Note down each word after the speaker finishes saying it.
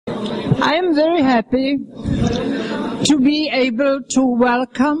I am very happy to be able to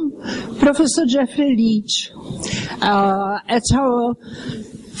welcome Professor Jeffrey Leach at our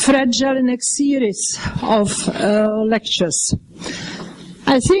FJelinekSeries of lectures.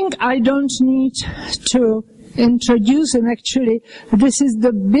 I think I don't need to introduce him. Actually, this is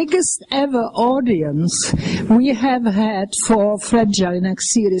the biggest ever audience we have had for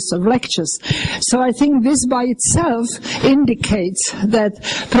FJelinekSeries of lectures. So I think this by itself indicates that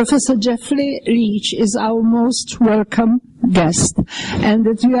Professor Jeffrey Leach is our most welcome guest, and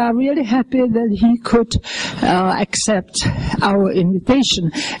that we are really happy that he could accept our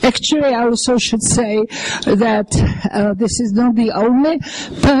invitation. Actually, I also should say that this is not the only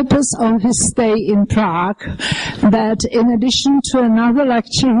purpose of his stay in Prague, that in addition to another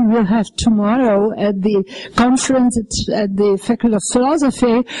lecture we will have tomorrow at the conference at the Faculty of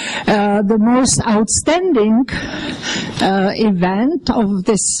Philosophy, the most outstanding event of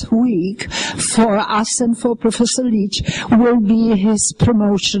this week for us and for Professor Leach will be his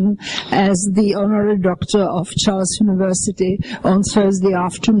promotion as the honorary doctor of Charles University on Thursday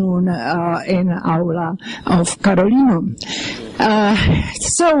afternoon in Aula of Carolinum.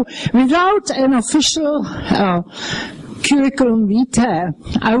 So, without an official curriculum vitae,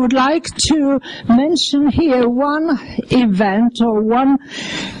 I would like to mention here one event or one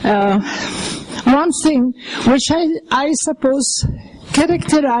thing which I suppose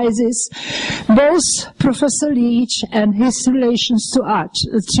characterizes both Professor Leach and his relations to us.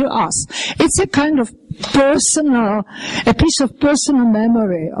 It's a kind of a piece of personal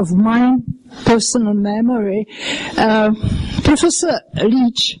memory, of my personal memory. Professor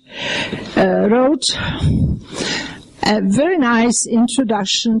Leach wrote a very nice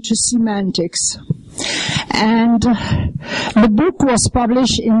introduction to semantics. And the book was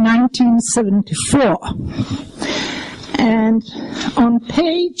published in 1974. And on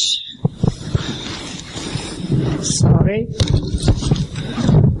page,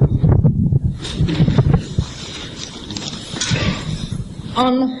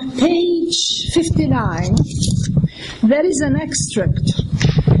 on page 59, there is an extract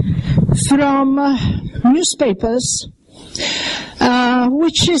from newspapers,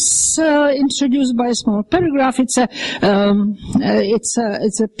 which is introduced by a small paragraph. It's a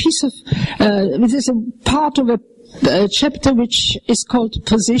piece of, it is a part of a chapter which is called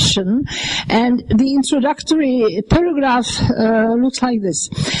Position, and the introductory paragraph looks like this.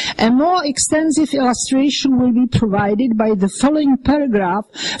 A more extensive illustration will be provided by the following paragraph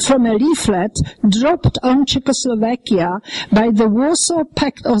from a leaflet dropped on Czechoslovakia by the Warsaw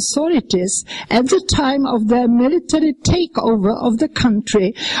Pact authorities at the time of their military takeover of the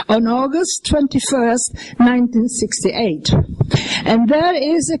country on August 21st, 1968. And there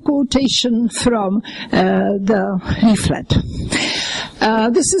is a quotation from the leaflet.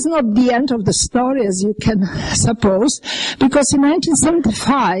 This is not the end of the story, as you can suppose, because in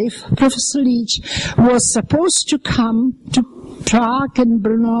 1975, Professor Leach was supposed to come to Prague and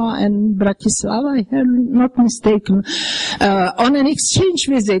Brno and Bratislava, if I'm not mistaken, on an exchange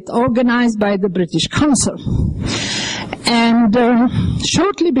visit organized by the British Consul. And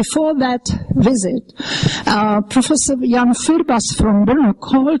shortly before that visit, Professor Jan Firbas from Brno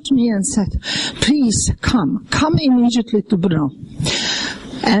called me and said, please come immediately to Brno.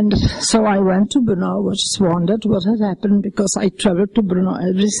 And so I went to Brno, just wondered what had happened, because I traveled to Brno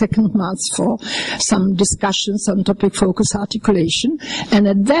every second month for some discussions on topic focus articulation. And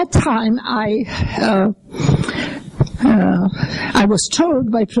at that time, I was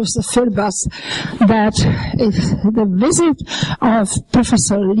told by Professor Firbas that if the visit of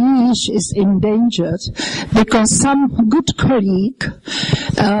Professor Leach is endangered because some good colleague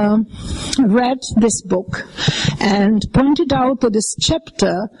read this book and pointed out this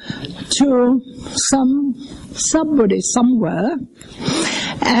chapter to somebody somewhere,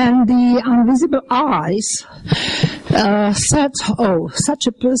 and the invisible eyes said, oh, such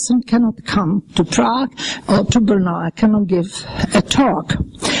a person cannot come to Prague or to Brno. I cannot give a talk.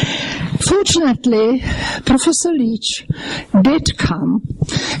 Fortunately, Professor Leach did come.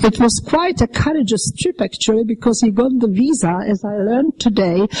 It was quite a courageous trip, actually, because he got the visa, as I learned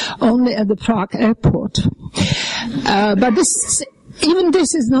today, only at the Prague airport. But even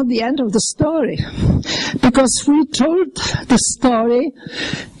this is not the end of the story, because we told the story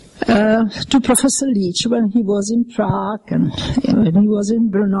to Professor Leach when he was in Prague and when he was in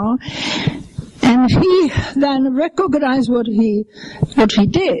Brno, and he then recognized what he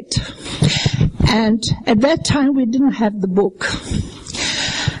did. And at that time we didn't have the book.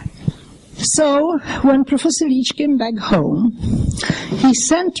 So when Professor Leach came back home, he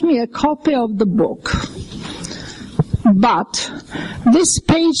sent me a copy of the book But this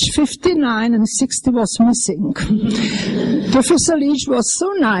page 59 and 60 was missing. Professor Leach was so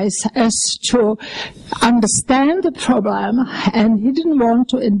nice as to understand the problem, and he didn't want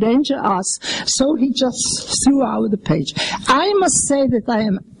to endanger us, so he just threw out the page. I must say that I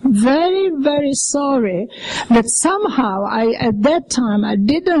am very, very sorry that somehow at that time I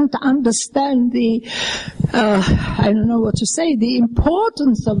didn't understand the, I don't know what to say, the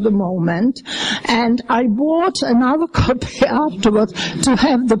importance of the moment, and I bought another copy afterwards to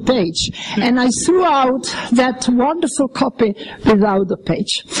have the page. And I threw out that wonderful copy without the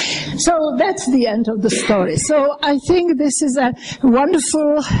page. So that's the end of the story. So I think this is a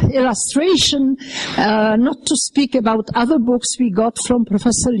wonderful illustration, not to speak about other books we got from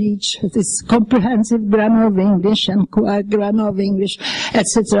Professor Leach, this comprehensive grammar of English and quiet grammar of English,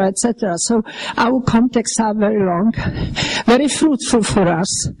 etc., etc. So our contexts are very long, very fruitful for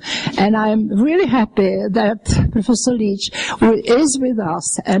us, and I'm really happy that Professor Leach is with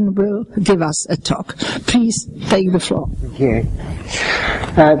us and will give us a talk. Please take the floor.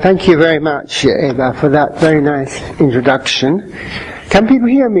 Thank you very much, Eva, for that very nice introduction. Can people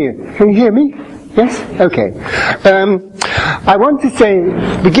hear me? Can you hear me? Yes? Okay. I want to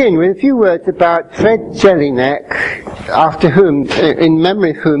begin with a few words about Fred Jelinek, after whom, in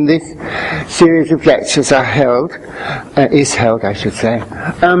memory of whom this series of lectures is held, I should say.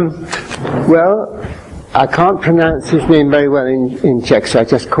 Well, I can't pronounce his name very well in Czech, so I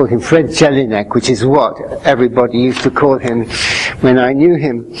just call him Fred Jelinek, which is what everybody used to call him when I knew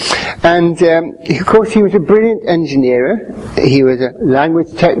him. And, of course, he was a brilliant engineer, he was a language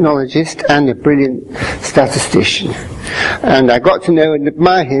technologist, and a brilliant statistician. And I got to know and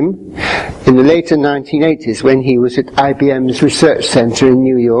admire him in the later 1980s when he was at IBM's research center in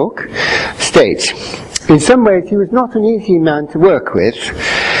New York State. In some ways, he was not an easy man to work with,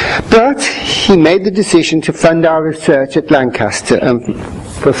 but he made the decision to fund our research at Lancaster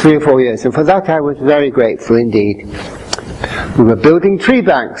for 3 or 4 years, and for that I was very grateful indeed. We were building tree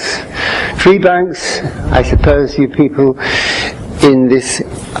banks. Tree banks, I suppose you people in this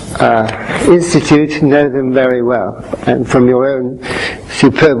institute know them very well, and from your own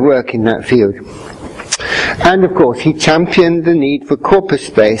superb work in that field. And of course, he championed the need for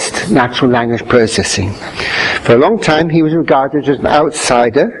corpus-based natural language processing. For a long time, he was regarded as an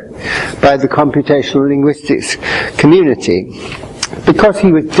outsider by the computational linguistics community, because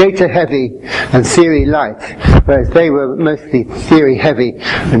he was data-heavy and theory-light, whereas they were mostly theory-heavy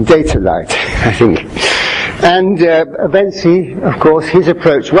and data-light, I think. And eventually, of course, his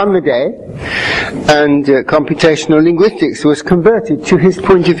approach won the day, and computational linguistics was converted to his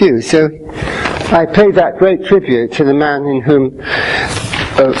point of view. So I pay that great tribute to the man in whom,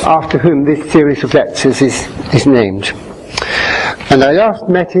 after whom this series of lectures is named. And I last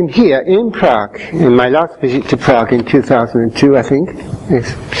met him here in Prague, in my last visit to Prague in 2002, I think.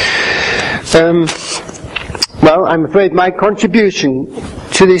 Yes. Well, I'm afraid my contribution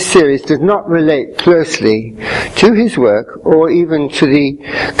to this series does not relate closely to his work or even to the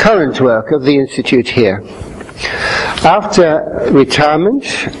current work of the Institute here. After retirement,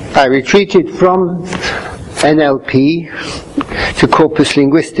 I retreated from NLP to corpus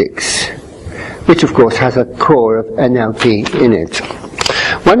linguistics, which of course has a core of NLP in it.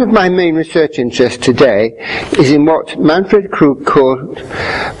 One of my main research interests today is in what Manfred Krug called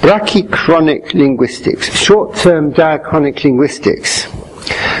brachychronic linguistics, short-term diachronic linguistics,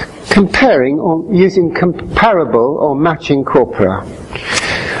 comparing or using comparable or matching corpora.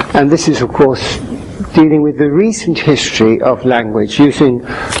 And this is of course dealing with the recent history of language using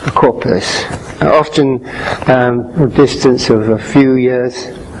a corpus, often a distance of a few years,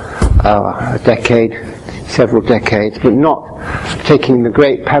 a decade, several decades, but not taking the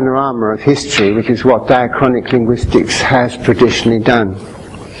great panorama of history, which is what diachronic linguistics has traditionally done.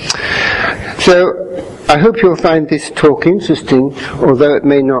 So I hope you'll find this talk interesting, although it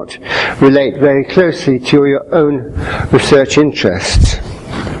may not relate very closely to your own research interests.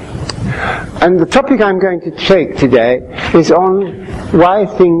 And the topic I'm going to take today is on why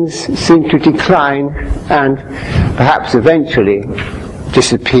things seem to decline and perhaps eventually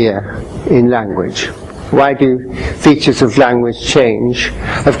disappear in language. Why do features of language change?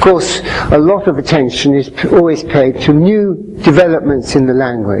 Of course, a lot of attention is always paid to new developments in the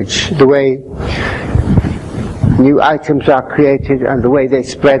language, the way new items are created and the way they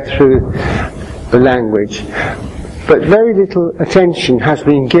spread through the language. But very little attention has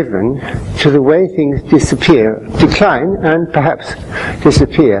been given to the way things decline and perhaps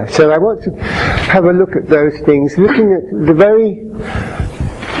disappear. So I want to have a look at those things, looking at the very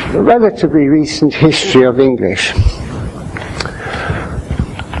relatively recent history of English.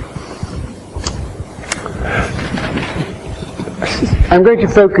 I'm going to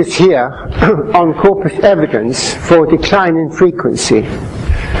focus here on corpus evidence for decline in frequency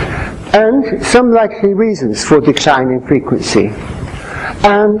and some likely reasons for decline in frequency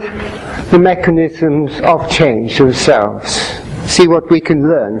and the mechanisms of change themselves. See what we can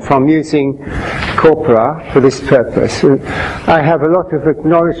learn from using corpora for this purpose. I have a lot of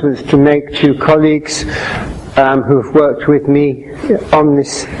acknowledgements to make to colleagues who have worked with me on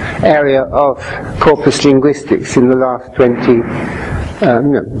this area of corpus linguistics in the last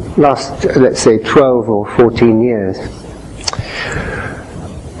let's say 12 or 14 years.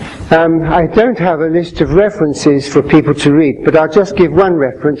 I don't have a list of references for people to read, but I'll just give one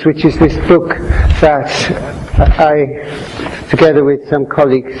reference, which is this book that I, together with some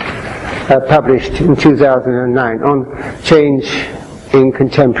colleagues, published in 2009 on change in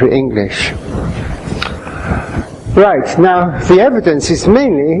contemporary English. Right, now the evidence is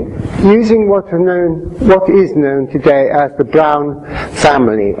mainly using what is known today as the Brown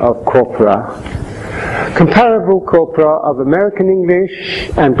family of corpora. Comparable corpora of American English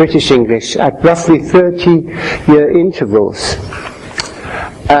and British English at roughly 30-year intervals.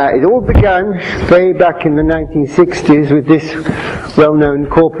 It all began way back in the 1960s with this well-known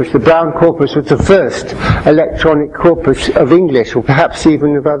corpus. The Brown corpus was the first electronic corpus of English, or perhaps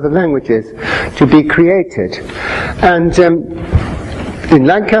even of other languages, to be created. And in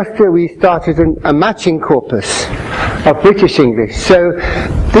Lancaster we started a matching corpus of British English. So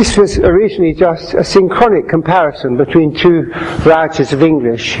this was originally just a synchronic comparison between two varieties of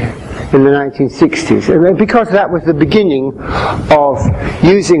English in the 1960s. And because that was the beginning of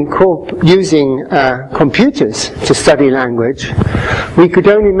using computers to study language, we could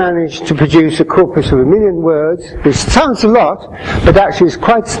only manage to produce a corpus of 1 million words, which sounds a lot, but actually is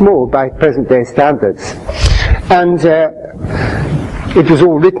quite small by present-day standards. And it was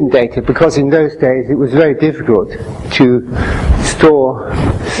all written data, because in those days it was very difficult to store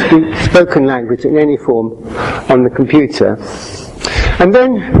spoken language in any form on the computer. And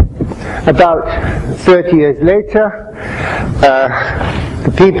then, about 30 years later,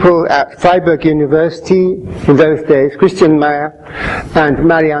 the people at Freiburg University, in those days, Christian Meyer and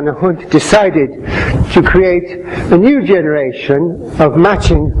Marianne Hund, decided to create a new generation of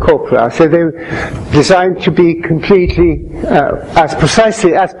matching corpora. So they were designed to be completely, as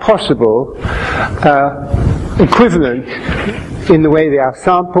precisely as possible, equivalent in the way they are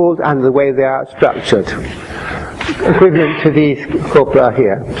sampled and the way they are structured. Equivalent to these corpora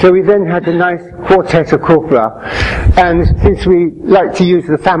here. So we then had a nice quartet of corpora, and since we like to use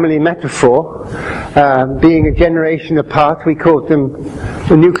the family metaphor, being a generation apart, we called them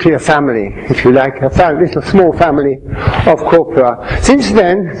the nuclear family, if you like, a little small family of corpora. Since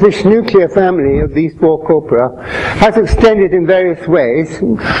then, this nuclear family of these four corpora has extended in various ways,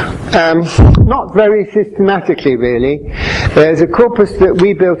 not very systematically really. There's a corpus that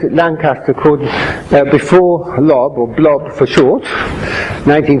we built at Lancaster called Before Lob, or Blob for short,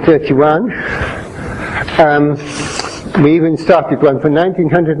 1931. We even started one for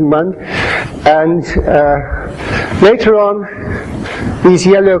 1901, and later on, these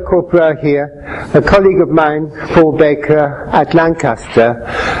yellow corpora here, a colleague of mine, Paul Baker, at Lancaster,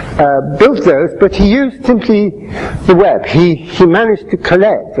 built those, but he used simply the web. He managed to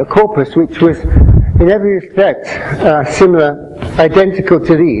collect a corpus which was in every respect similar, identical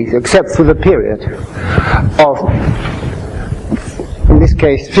to these, except for the period of, in this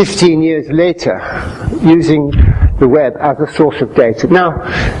case, 15 years later, using the web as a source of data. Now,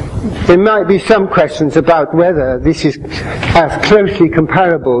 there might be some questions about whether this is as closely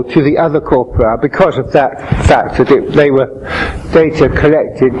comparable to the other corpora because of that fact that they were data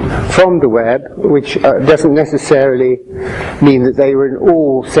collected from the web, which doesn't necessarily mean that they were in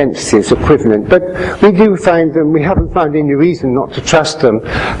all senses equivalent. But we do find them, we haven't found any reason not to trust them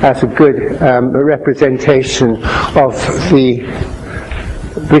as a good representation of the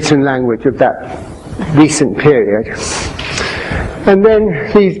written language of that recent period. And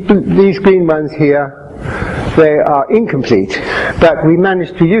then these green ones here, they are incomplete, but we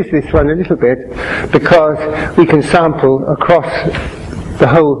managed to use this one a little bit because we can sample across the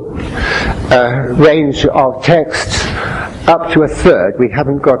whole range of texts up to a third. We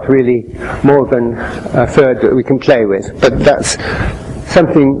haven't got really more than a third that we can play with, but that's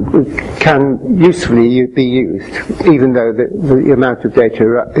something that can usefully be used, even though the amount of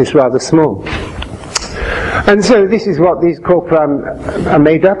data is rather small. And so this is what these corpora are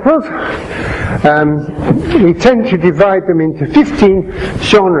made up of. We tend to divide them into 15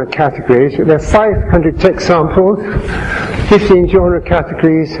 genre categories. There are 500 text samples, 15 genre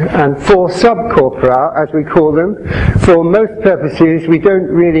categories, and 4 subcorpora, as we call them. For most purposes, we don't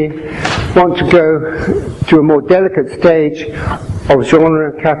really want to go to a more delicate stage of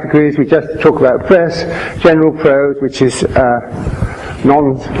genre categories. We just talk about verse, general prose, which is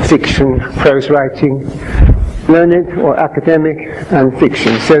non-fiction prose writing, learned or academic, and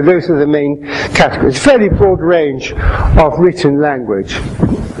fiction. So those are the main categories. Fairly broad range of written language.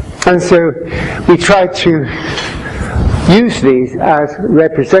 And so we try to use these as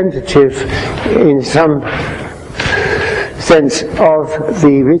representative in some sense of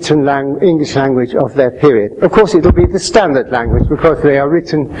the written English language of their period. Of course, it will be the standard language because they are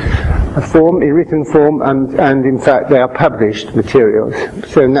written form, and in fact they are published materials.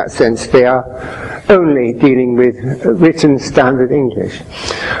 So in that sense, they are only dealing with written standard English.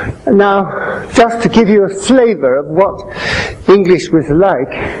 Now, just to give you a flavour of what English was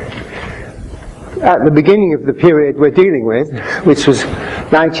like at the beginning of the period we're dealing with, which was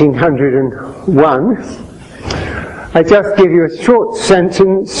 1901, I just give you a short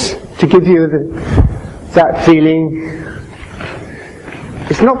sentence to give you that feeling.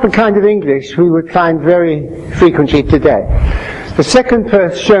 It's not the kind of English we would find very frequently today. The second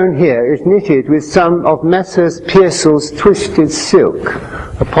purse shown here is knitted with some of Messrs. Pearsall's twisted silk,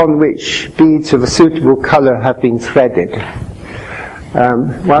 upon which beads of a suitable colour have been threaded.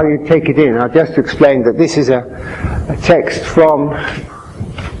 While you take it in, I'll just explain that this is a text from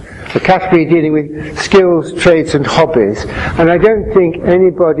a category dealing with skills, trades and hobbies. And I don't think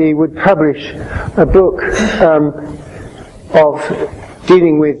anybody would publish a book of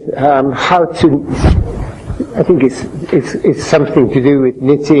dealing with how to, I think it's something to do with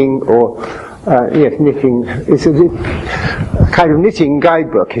knitting or, yes, knitting. It's a kind of knitting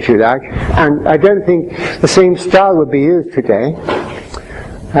guidebook, if you like. And I don't think the same style would be used today.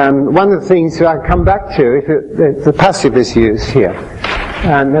 One of the things that I come back to is that the passive is used here.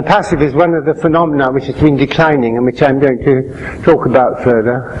 And the passive is one of the phenomena which has been declining and which I'm going to talk about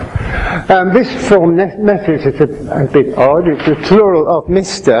further. This form, message, is a bit odd. It's a plural of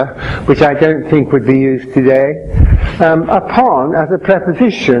Mr., which I don't think would be used today. Upon, as a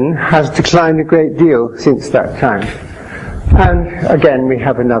preposition, has declined a great deal since that time. And again, we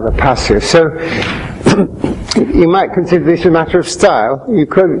have another passive. So you might consider this a matter of style.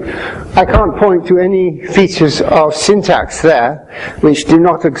 I can't point to any features of syntax there which do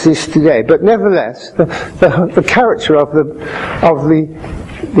not exist today. But nevertheless, the character of the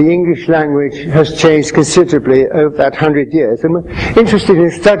English language has changed considerably over that 100 years. And we're interested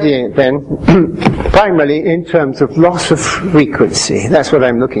in studying it then, primarily in terms of loss of frequency. That's what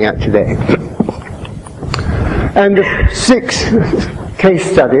I'm looking at today. And the 6 case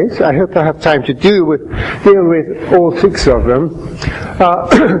studies, I hope I have time to deal with all 6 of them.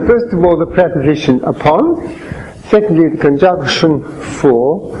 First of all, the preposition upon. Secondly, the conjunction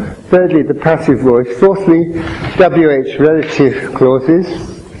for. Thirdly, the passive voice. Fourthly, WH relative clauses.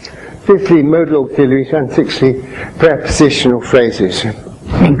 Fifthly, modal auxiliaries. And sixthly, prepositional phrases.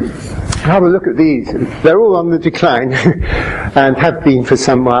 Have a look at these. They're all on the decline and have been for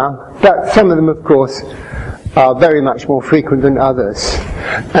some while. But some of them, of course, are very much more frequent than others,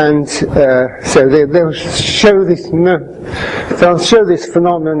 and so they'll show this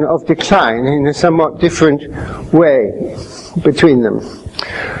phenomenon of decline in a somewhat different way between them.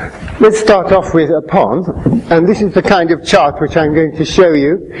 Let's start off with upon, and this is the kind of chart which I'm going to show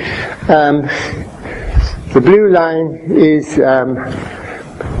you. The blue line is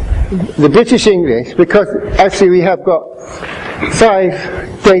the British English, because actually we have got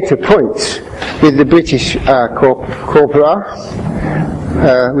 5 data points with the British corpora.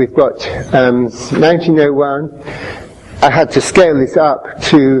 We've got 1901. I had to scale this up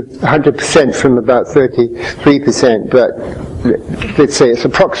to 100% from about 33%, but let's say it's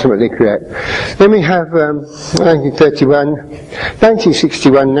approximately correct. Then we have 1931,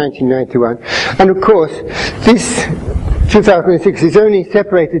 1961, 1991, and of course this 2006 is only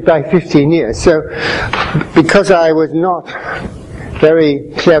separated by 15 years. So because I was not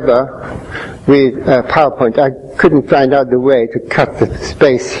very clever with PowerPoint, I couldn't find out the way to cut the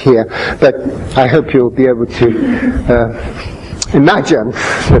space here, but I hope you'll be able to imagine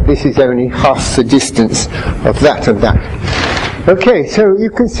that this is only half the distance of that and that. Okay, so you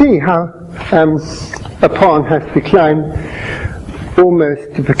can see how upon has declined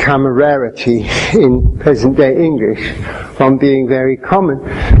almost to become a rarity in present day English from being very common.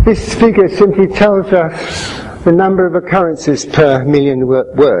 This figure simply tells us the number of occurrences per million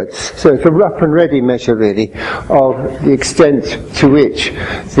words. So it's a rough and ready measure, really, of the extent to which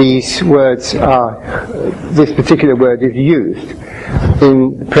these words are, this particular word is used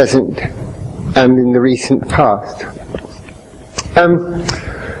in the present and in the recent past.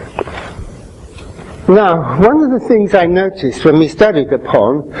 Now, one of the things I noticed when we studied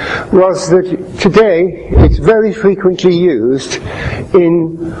upon was that today it's very frequently used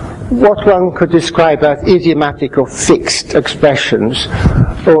in what one could describe as idiomatic or fixed expressions,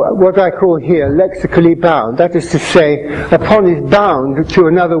 or what I call here lexically bound. That is to say, upon is bound to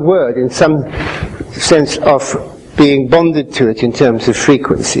another word in some sense of being bonded to it in terms of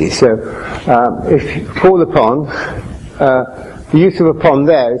frequency. So if you call upon, the use of upon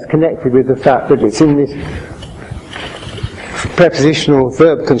there is connected with the fact that it's in this prepositional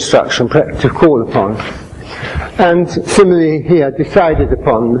verb construction, to call upon. And similarly here, decided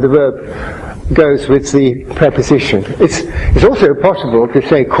upon, the verb goes with the preposition. It's also possible to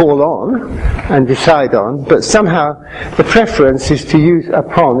say call on and decide on, but somehow the preference is to use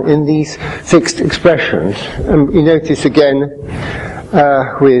upon in these fixed expressions. And you notice again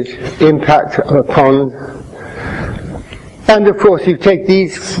with impact upon. And of course, you take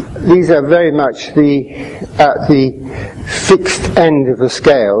these are very much at the fixed end of the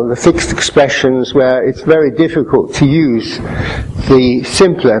scale, the fixed expressions where it's very difficult to use the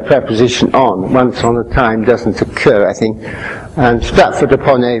simpler preposition on. Once on a time doesn't occur, I think. And Stratford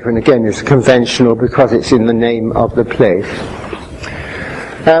upon Avon, again, is conventional because it's in the name of the place.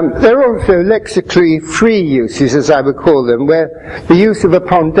 There are also lexically free uses, as I would call them, where the use of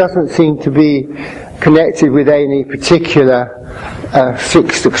upon doesn't seem to be connected with any particular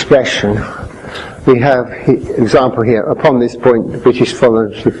fixed expression. We have example here, upon this point the British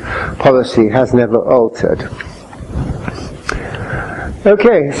policy has never altered.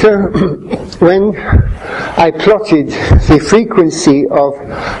 Okay, so when I plotted the frequency of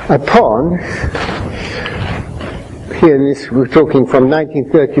upon, here we're talking from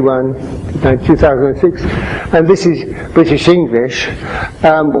 1931 to 2006, and this is British English.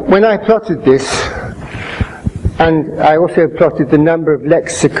 When I plotted this, and I also plotted the number of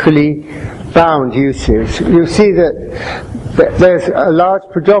lexically bound uses, you'll see that there's a large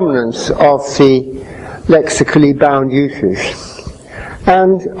predominance of the lexically bound uses.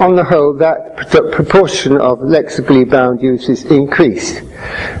 And on the whole, that proportion of lexically bound uses increased.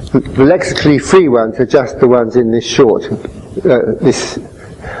 The lexically free ones are just the ones in this short, this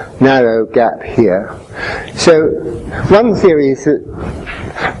narrow gap here. So one theory is that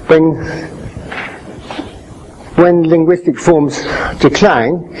when linguistic forms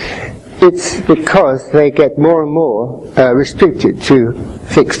decline, it's because they get more and more restricted to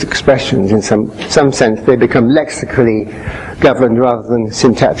fixed expressions. In some sense, they become lexically governed rather than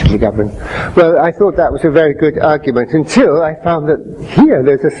syntactically governed. Well, I thought that was a very good argument until I found that here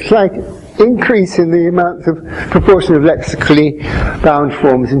there's a slight increase in the amount of proportion of lexically bound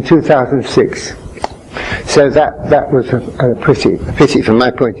forms in 2006. So that was a pity from my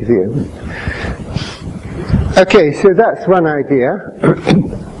point of view. Okay, so that's one idea.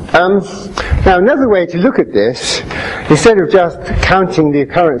 Now another way to look at this, instead of just counting the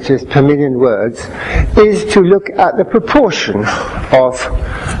occurrences per million words, is to look at the proportion of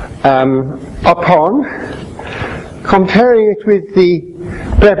upon, comparing it with the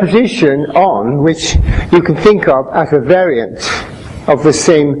preposition on, which you can think of as a variant of the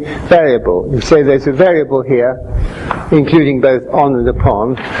same variable. You say there's a variable here, including both on and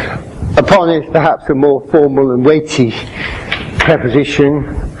upon. Upon is perhaps a more formal and weighty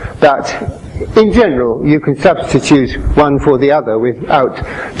preposition, but in general you can substitute one for the other without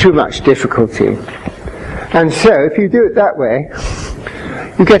too much difficulty. And so if you do it that way,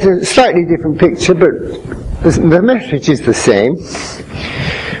 you get a slightly different picture, but the message is the same.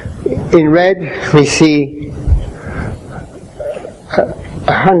 In red we see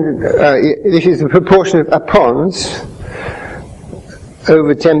 100, this is the proportion of upons,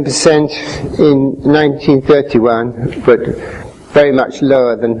 over 10% in 1931, but very much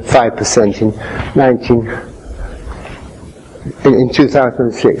lower than 5% in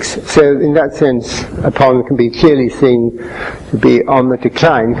 2006. So in that sense, upon can be clearly seen to be on the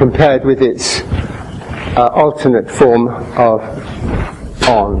decline compared with its alternate form of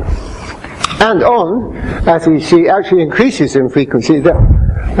on. And on, as we see, actually increases in frequency,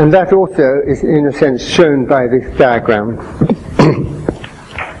 and that also is in a sense shown by this diagram.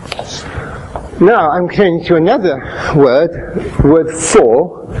 Now I'm going to another word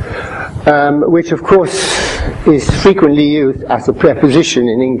for, which of course is frequently used as a preposition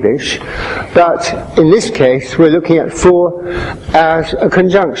in English, but in this case we're looking at for as a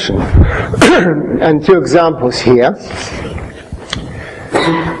conjunction. And two examples here.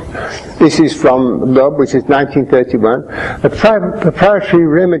 This is from Loeb, which is 1931. A proprietary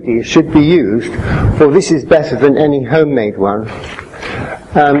remedy should be used, for this is better than any homemade one.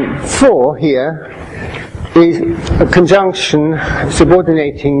 For here is a conjunction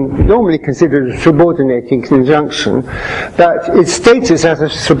subordinating, normally considered a subordinating conjunction, but its status as a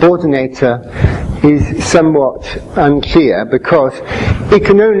subordinator is somewhat unclear because it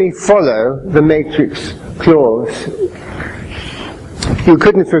can only follow the matrix clause. You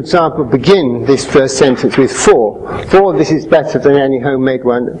couldn't, for example, begin this first sentence with for. For, this is better than any homemade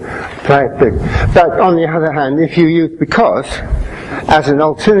one. But on the other hand, if you use because as an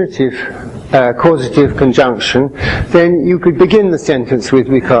alternative causative conjunction, then you could begin the sentence with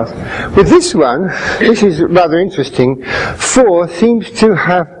because. With this one, this is rather interesting, for seems to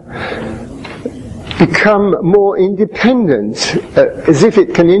have become more independent, as if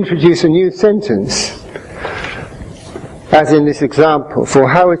it can introduce a new sentence. As in this example, for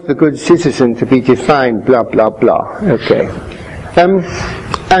how is the good citizen to be defined, blah, blah, blah. Okay.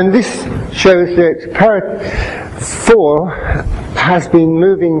 And this shows that for has been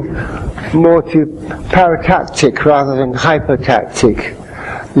moving more to paratactic rather than hypertactic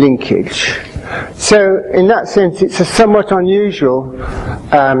linkage. So, in that sense, it's a somewhat unusual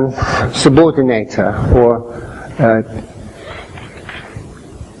subordinator or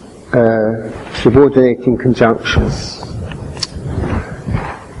subordinating conjunction.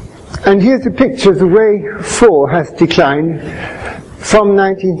 And here's a picture of the way for has declined from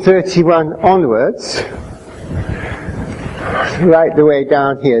 1931 onwards, right the way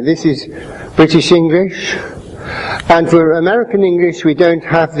down here. This is British English, and for American English we don't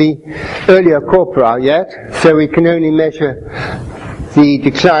have the earlier corpora yet, so we can only measure the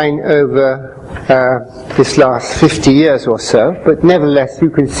decline over this last 50 years or so, but nevertheless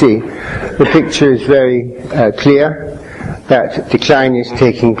you can see the picture is very clear. That decline is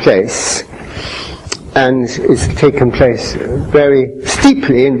taking place, and it's taken place very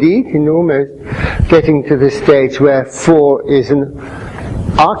steeply indeed, in almost getting to the stage where for is an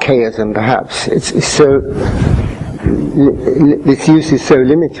archaism perhaps. It's so, its use is so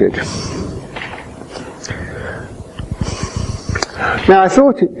limited. Now I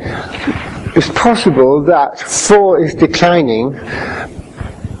thought it was possible that for is declining.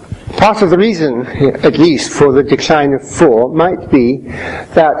 Part of the reason, at least, for the decline of for might be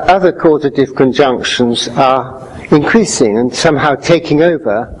that other causative conjunctions are increasing and somehow taking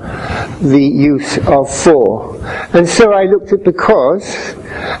over the use of for. And so I looked at because,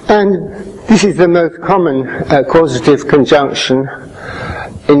 and this is the most common causative conjunction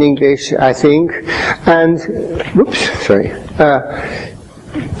in English, I think. And,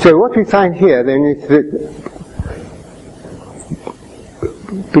 so what we find here then is that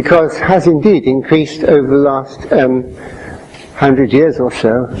because has indeed increased over the last 100 years or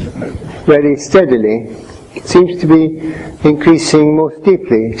so, very steadily. It seems to be increasing more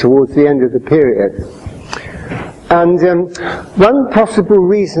steeply towards the end of the period. And one possible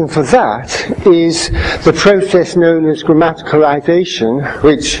reason for that is the process known as grammaticalization,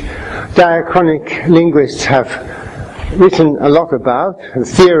 which diachronic linguists have written a lot about, and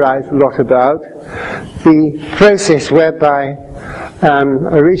theorized a lot about, the process whereby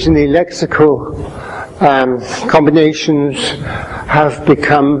originally lexical combinations have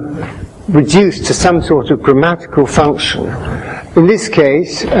become reduced to some sort of grammatical function. In this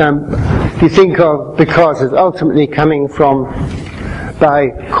case, you think of because as ultimately coming from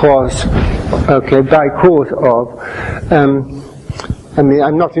by cause of. I mean,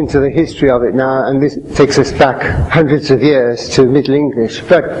 I'm not into the history of it now, and this takes us back hundreds of years to Middle English,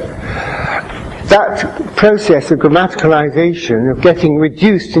 but that process of grammaticalization, of getting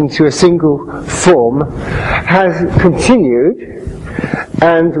reduced into a single form, has continued,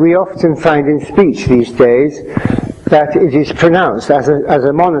 and we often find in speech these days that it is pronounced as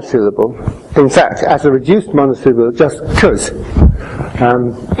a monosyllable. In fact, as a reduced monosyllable, just cuz.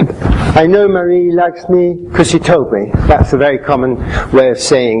 I know Marie likes me because she told me. That's a very common way of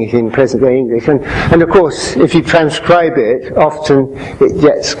saying it in present-day English. And of course, if you transcribe it, often it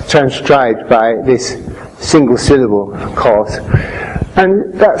gets transcribed by this single syllable, cause.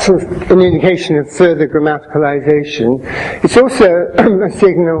 And that's an indication of further grammaticalization. It's also a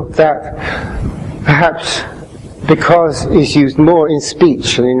signal that perhaps because is used more in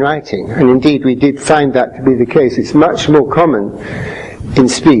speech than in writing. And indeed, we did find that to be the case. It's much more common in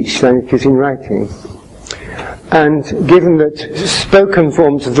speech than it is in writing. And given that spoken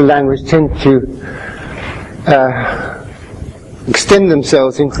forms of the language tend to extend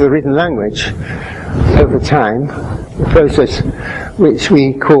themselves into the written language over time, the process which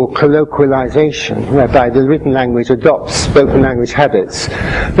we call colloquialization, whereby the written language adopts spoken language habits,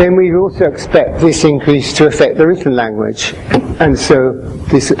 then we also expect this increase to affect the written language. And so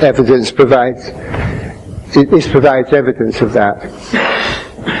this evidence provides evidence of that.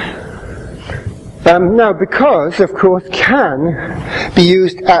 Now, because, of course, can be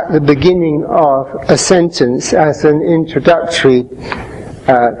used at the beginning of a sentence as an introductory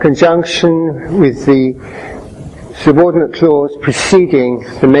conjunction with the subordinate clause preceding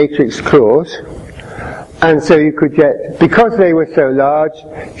the matrix clause. And so you could get, because they were so large,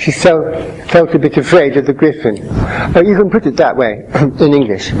 she felt a bit afraid of the griffin. You can put it that way in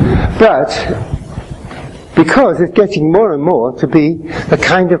English. But because it's getting more and more to be the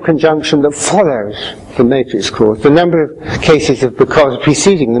kind of conjunction that follows the matrix clause. The number of cases of because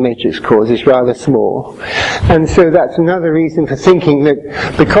preceding the matrix clause is rather small. And so that's another reason for thinking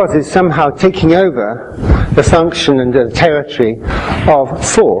that because is somehow taking over the function and the territory of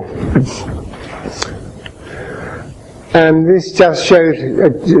for. And this just shows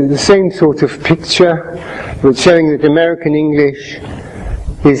the same sort of picture, but showing that American English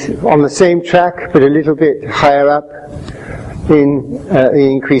is on the same track, but a little bit higher up in the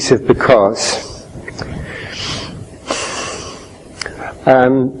increase of because.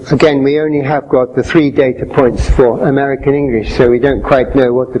 Again, we only have got the 3 data points for American English, so we don't quite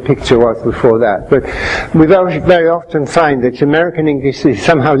know what the picture was before that. But we very often find that American English is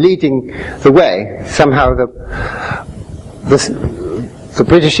somehow leading the way. Somehow the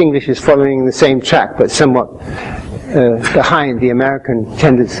British English is following the same track, but somewhat behind the American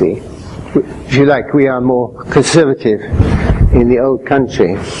tendency. If you like, we are more conservative in the old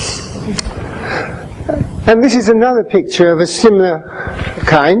country. And this is another picture of a similar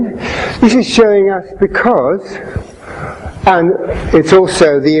kind. This is showing us because, and it's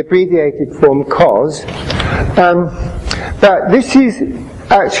also the abbreviated form cause, but this is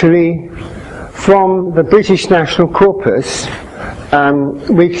actually from the British National Corpus,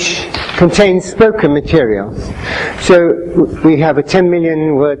 which contains spoken material. So we have a 10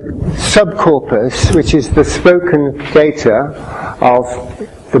 million word subcorpus, which is the spoken data of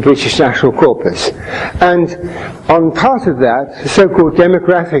the British National Corpus. And on part of that, the so-called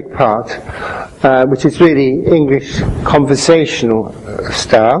demographic part, which is really English conversational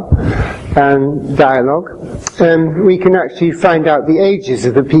style and dialogue, we can actually find out the ages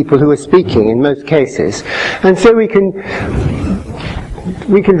of the people who are speaking in most cases. And so we can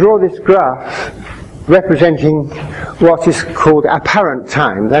draw this graph representing what is called apparent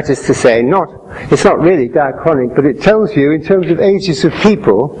time. That is to say, it's not really diachronic, but it tells you in terms of ages of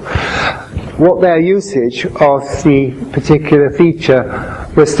people what their usage of the particular feature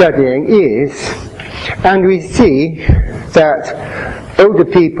we're studying is. And we see that older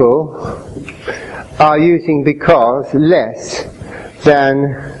people are using because less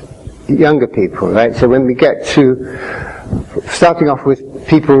than younger people, right? So when we get to starting off with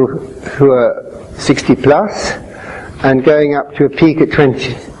people who are 60 plus and going up to a peak at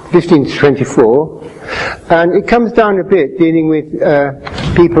 15 to 24, and it comes down a bit dealing with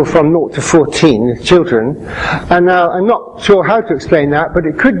people from 0 to 14, children. And now I'm not sure how to explain that, but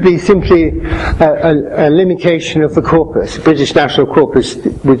it could be simply a limitation of the corpus. British National Corpus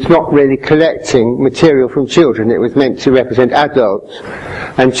was not really collecting material from children. It was meant to represent adults,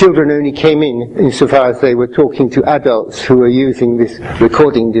 and children only came in insofar as they were talking to adults who were using this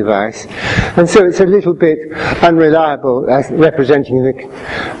recording device. And so it's a little bit unreliable as representing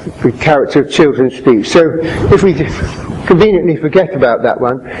the character of children's speech. So if we conveniently forget about that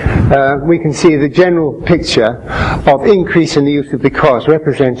one, we can see the general picture of increase in the use of because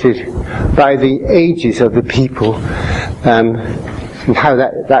represented by the ages of the people, and how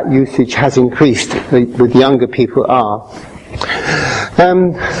that usage has increased with younger people are.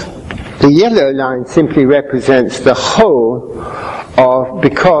 The yellow line simply represents the whole of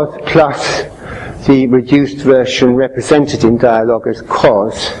because plus the reduced version represented in dialogue as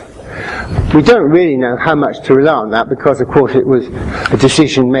cause. We don't really know how much to rely on that because, of course, it was a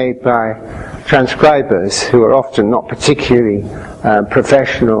decision made by transcribers who are often not particularly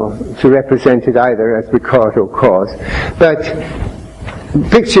professional to represent it either as because or cause. But the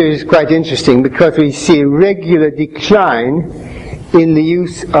picture is quite interesting because we see a regular decline in the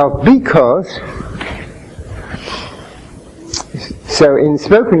use of because. So in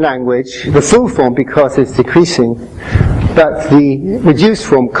spoken language, the full form because is decreasing, but the reduced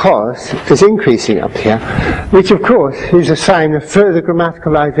form cause is increasing up here, which of course is a sign of further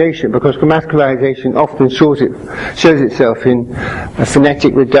grammaticalization, because grammaticalization often shows itself in a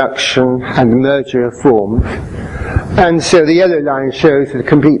phonetic reduction and the merger of forms. And so the yellow line shows the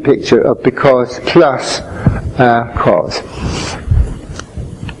complete picture of because plus cause.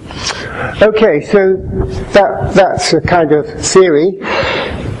 Okay, so that's a kind of theory,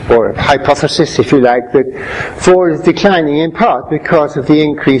 or a hypothesis, if you like, that 4 is declining in part because of the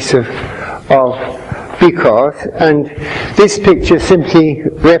increase of because, and this picture simply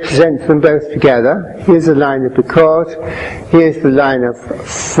represents them both together. Here's a line of because, here's the line of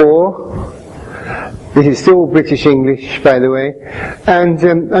for. This is still British English, by the way. And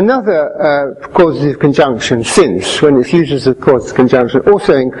another causative conjunction, since, when it's used as a causative conjunction,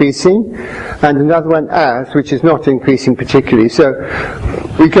 also increasing, and another one as, which is not increasing particularly. So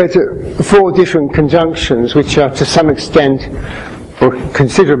we go to 4 different conjunctions, which are to some extent, or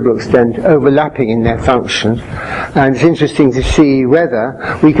considerable extent, overlapping in their function. And it's interesting to see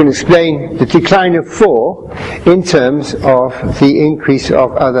whether we can explain the decline of 4 in terms of the increase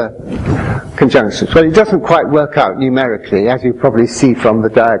of other conjunctions. Well, it doesn't quite work out numerically, as you probably see from the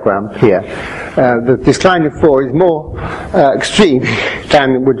diagram here. The decline of 4 is more extreme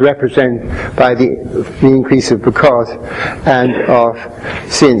than would represent by the increase of because and of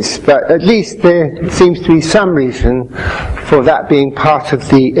since. But at least there seems to be some reason for that being part of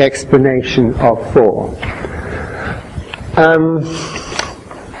the explanation of 4.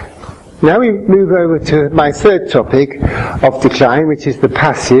 Now we move over to my third topic of decline, which is the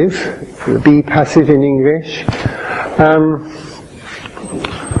passive, the be passive in English.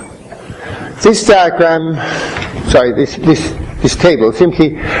 This diagram, sorry, this table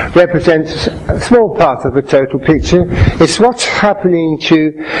simply represents a small part of the total picture. It's what's happening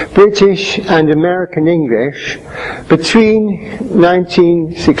to British and American English between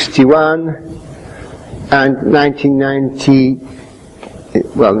 1961 and 1992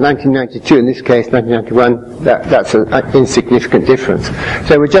 in this case, 1991, that's an insignificant difference.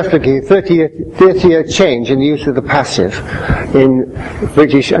 So we're just looking at 30-year change in the use of the passive in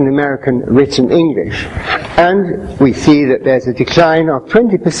British and American written English. And we see that there's a decline of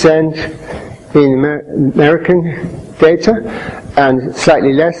 20% in American data, and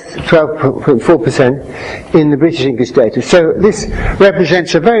slightly less, 12.4% in the British English data. So this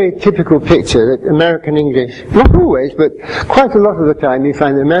represents a very typical picture that American English, not always, but quite a lot of the time you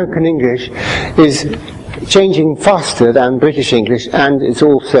find that American English is changing faster than British English, and it's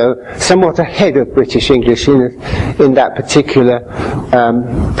also somewhat ahead of British English in that particular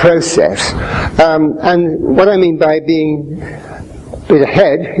process. And what I mean by being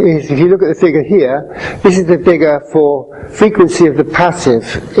ahead is, if you look at the figure here, this is the figure for frequency of the passive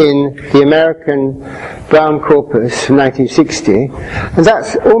in the American Brown corpus from 1960, and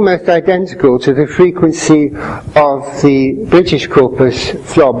that's almost identical to the frequency of the British corpus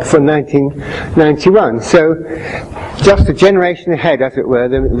FLOB for 1991. So just a generation ahead, as it were.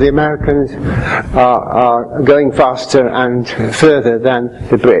 The Americans are going faster and further than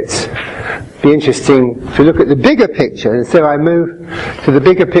the Brits. Be interesting to look at the bigger picture. So I move to the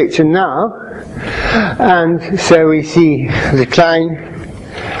bigger picture now, and so we see the decline.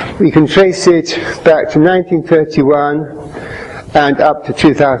 We can trace it back to 1931 and up to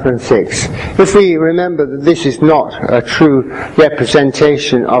 2006. If we remember that this is not a true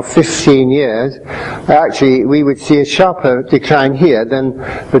representation of 15 years, actually we would see a sharper decline here than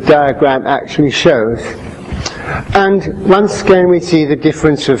the diagram actually shows. And once again we see the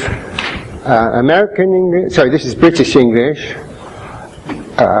difference of American English, sorry, this is British English,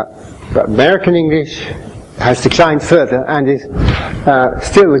 but American English has declined further and is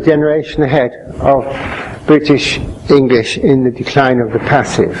still a generation ahead of British English in the decline of the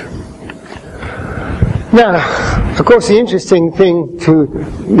passive. Now, of course, the interesting thing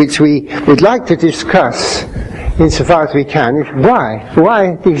which we would like to discuss insofar as we can is why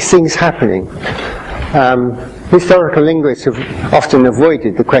are these things happening? Historical linguists have often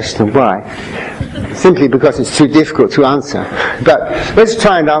avoided the question of why, simply because it's too difficult to answer. But let's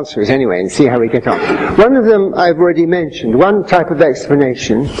try and answer it anyway and see how we get on. One of them I've already mentioned, one type of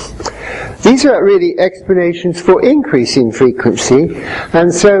explanation. These are really explanations for increasing frequency,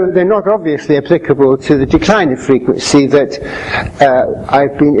 and so they're not obviously applicable to the decline of frequency that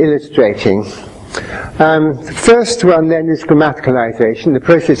I've been illustrating. The first one then is grammaticalization, the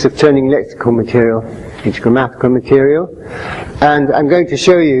process of turning lexical material into grammatical material. And I'm going to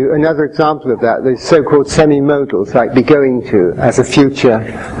show you another example of that, the so-called semi-modals, like be going to, as a future,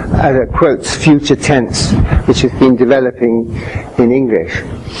 as a quotes, future tense, which has been developing in English.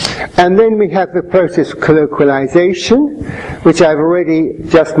 And then we have the process of colloquialization, which I've already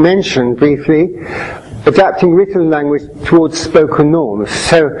just mentioned briefly, adapting written language towards spoken norms.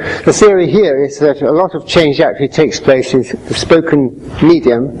 So the theory here is that a lot of change actually takes place in the spoken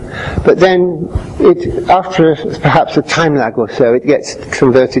medium, but then after perhaps a time lag or so, it gets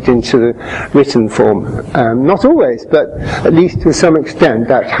converted into the written form. Not always, but at least to some extent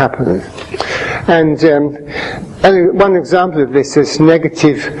that happens. And one example of this is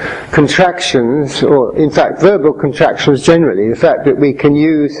negative contractions, or in fact verbal contractions generally, the fact that we can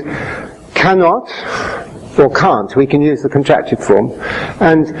use cannot or can't, we can use the contracted form.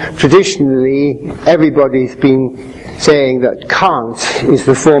 And traditionally, everybody's been saying that can't is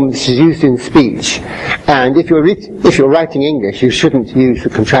the form that is used in speech. And if you're writing English, you shouldn't use the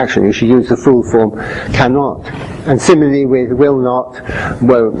contraction, you should use the full form cannot. And similarly with will not,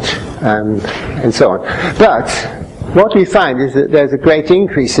 won't, and so on. But what we find is that there's a great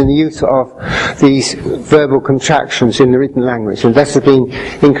increase in the use of these verbal contractions in the written language, and this has been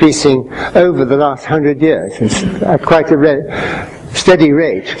increasing over the last 100 years. It's at quite a steady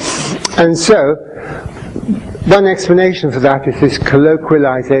rate. And so, one explanation for that is this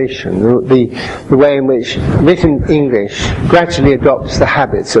colloquialization, the way in which written English gradually adopts the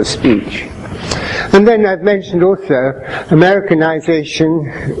habits of speech. And then I've mentioned also Americanization,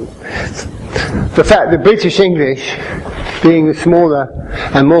 the fact that British English, being a smaller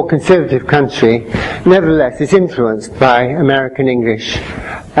and more conservative country, nevertheless is influenced by American English.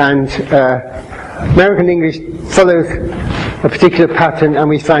 And American English follows a particular pattern, and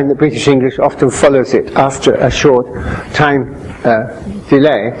we find that British English often follows it after a short time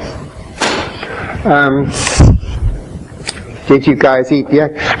delay. Did you guys eat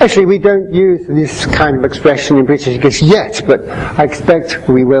yet? Actually, we don't use this kind of expression in British English yet, but I expect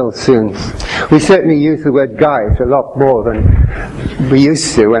we will soon. We certainly use the word guys a lot more than we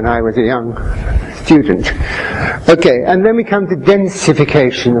used to when I was a young student. Okay, and then we come to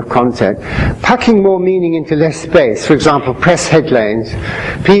densification of content. Packing more meaning into less space. For example, press headlines.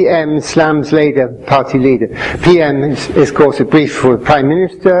 PM slams Labour Party leader. PM is of course a brief for the Prime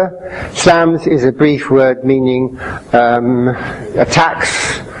Minister. Slams is a brief word meaning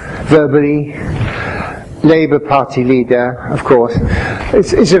attacks verbally. Labour Party leader, of course.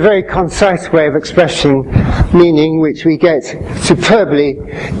 It's a very concise way of expressing meaning, which we get superbly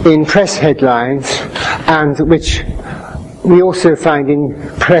in press headlines, and which we also find in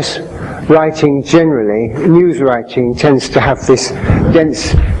press writing generally. News writing tends to have this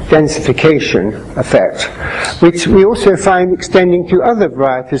densification effect, which we also find extending to other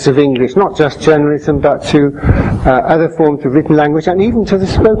varieties of English, not just journalism, but to other forms of written language, and even to the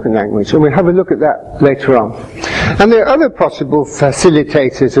spoken language. And we'll have a look at that later on. And there are other possible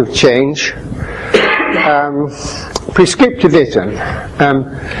facilitators of change. Prescriptivism.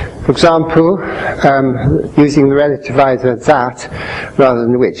 For example, using the relativizer that rather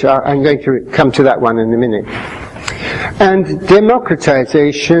than which. I'm going to come to that one in a minute. And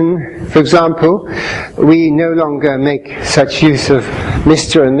democratization, for example, we no longer make such use of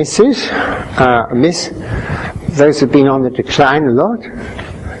Mr. and Mrs. Miss. Those have been on the decline a lot,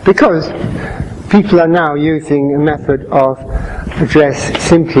 because people are now using a method of address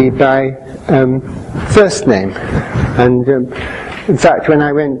simply by first name. And in fact, when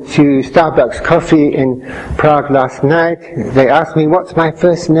I went to Starbucks Coffee in Prague last night, they asked me, what's my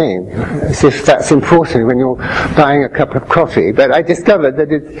first name? As if that's important when you're buying a cup of coffee. But I discovered that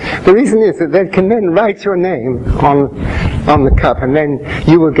the reason is that they can then write your name on the cup, and then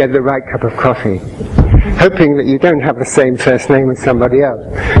you will get the right cup of coffee, hoping that you don't have the same first name as somebody else.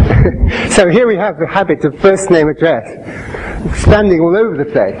 So here we have the habit of first name address, standing all over the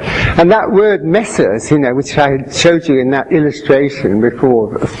place. And that word Messrs, which I showed you in that illustration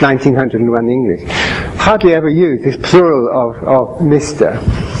before of 1901 English, hardly ever used, is plural of Mr.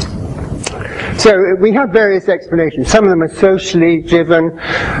 So we have various explanations. Some of them are socially driven.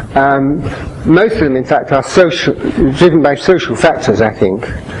 Most of them, in fact, are driven by social factors, I think.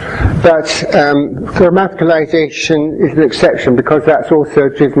 But grammaticalization is an exception, because that's also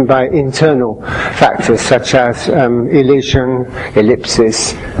driven by internal factors such as elision,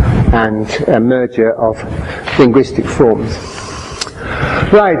 ellipsis, and merger of linguistic forms.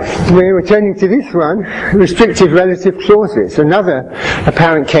 Right, we're returning to this one, restrictive relative clauses, another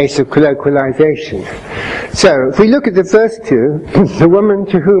apparent case of colloquialization. So, if we look at the first two, the woman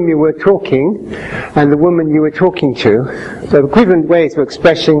to whom you were talking and the woman you were talking to, they're equivalent ways of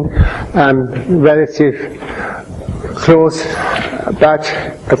expressing relative clause, but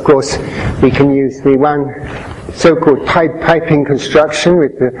of course we can use the one so-called piping construction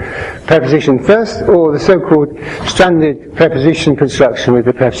with the preposition first, or the so-called stranded preposition construction with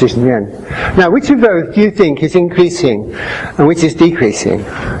the preposition at the end. Now, which of those do you think is increasing and which is decreasing?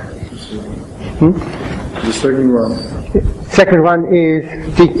 The second one. Second one is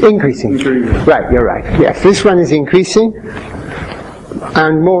increasing. Right, you're right. Yes, this one is increasing,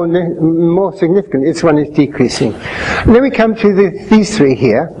 and more significant, this one is decreasing. And then we come to these three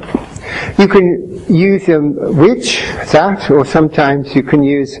here. You can use which, that, or sometimes you can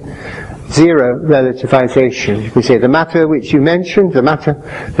use zero relativization. You can say the matter which you mentioned, the matter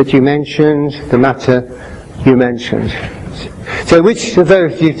that you mentioned, the matter you mentioned. So which of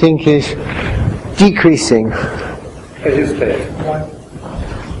those do you think is decreasing? As you said.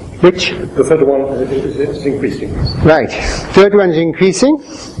 Which? The third one is increasing. Right. Third one is increasing.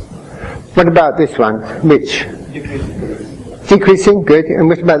 What about this one? Which? Decreasing. Decreasing, good. And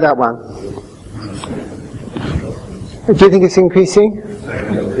what about that one? Do you think it's increasing?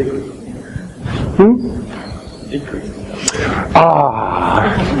 Decreasing.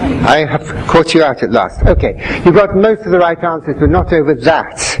 I have caught you out at last. Okay, you got most of the right answers, but not over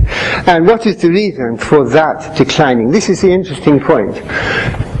that. And what is the reason for that declining? This is the interesting point.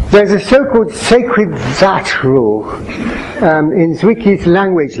 There's a so-called sacred that rule in Zwicky's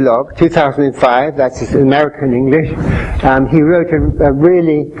language log, 2005, that's American English. He wrote a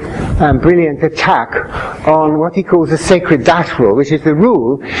really brilliant attack on what he calls the sacred that rule, which is the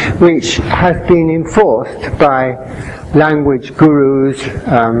rule which has been enforced by language gurus,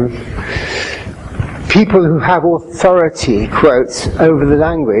 people who have authority, quotes, over the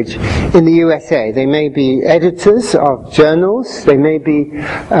language in the USA. They may be editors of journals, they may be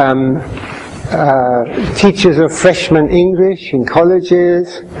teachers of freshman English in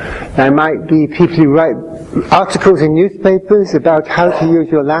colleges, there might be people who write articles in newspapers about how to use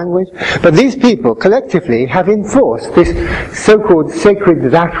your language. But these people collectively have enforced this so-called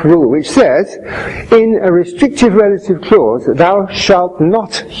sacred that rule, which says, in a restrictive relative clause, thou shalt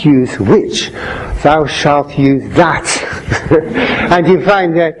not use which, thou shalt use that. And you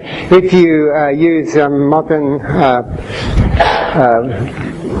find that if you use modern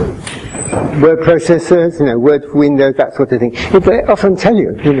word processors, word for Windows, that sort of thing, they often tell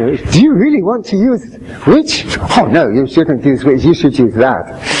you, do you really want to use which? Oh no, you shouldn't use which, you should use that.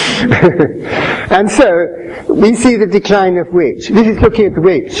 And so, we see the decline of which. This is looking at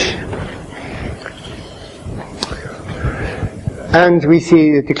which. And we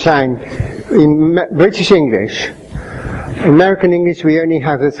see the decline in British English. American English, we only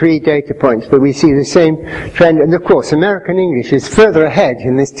have the 3 data points, but we see the same trend. And of course, American English is further ahead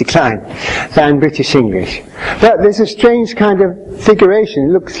in this decline than British English. But there's a strange kind of figuration.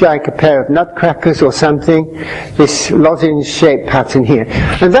 It looks like a pair of nutcrackers or something, this lozenge-shaped pattern here.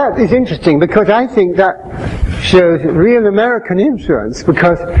 And that is interesting because I think that shows real American influence,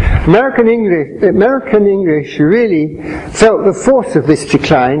 because American English really felt the force of this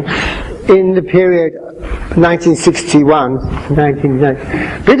decline in the period 1961,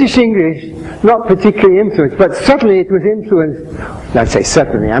 1990. British English, not particularly influenced, but certainly it was influenced. I'd say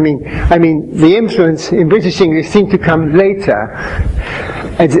certainly. I mean, the influence in British English seemed to come later,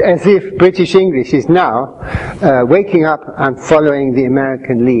 as if British English is now waking up and following the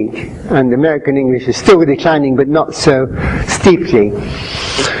American lead, and American English is still declining, but not so steeply.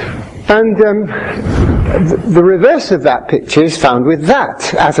 And the reverse of that picture is found with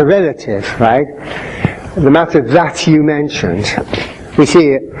that as a relative, right? The matter that you mentioned. We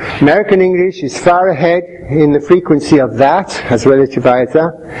see American English is far ahead in the frequency of that as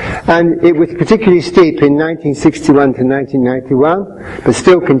relativizer, and it was particularly steep in 1961 to 1991, but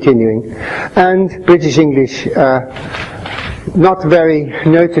still continuing. And British English not very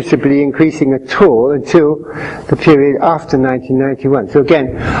noticeably increasing at all until the period after 1991. So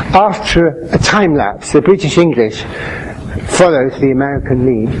again, after a time lapse, the British English follows the American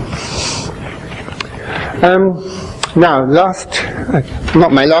lead. Now,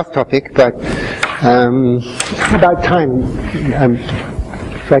 not my last topic, but about time.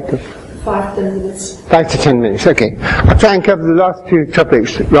 5 to 10 minutes. 5 to 10 minutes, okay. I'll try and cover the last 2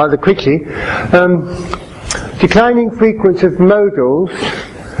 topics rather quickly. Declining frequency of modals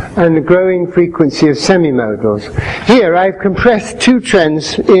and the growing frequency of semimodals. Here I've compressed 2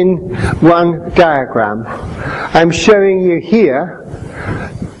 trends in one diagram. I'm showing you here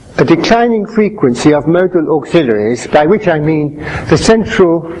a declining frequency of modal auxiliaries, by which I mean the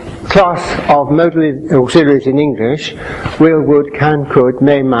central class of modal auxiliaries in English: will, would, can, could,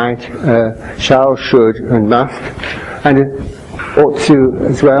 may, might, shall, should, and must, and ought to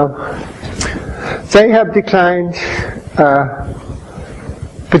as well. They have declined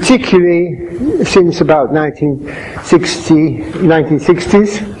particularly since about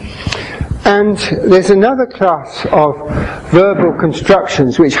 1960s. And there's another class of verbal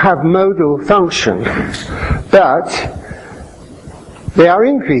constructions which have modal function, but they are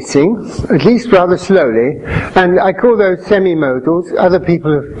increasing, at least rather slowly, and I call those semimodals. Other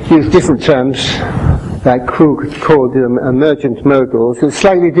people have used different terms, like Krug called them emergent modals. It's a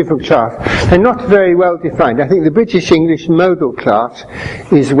slightly different class. They're not very well defined. I think the British English modal class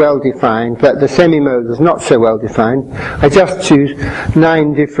is well defined, but the semimodals not so well defined. I just choose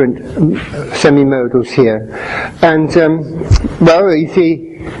 9 different semimodals here. And, well, you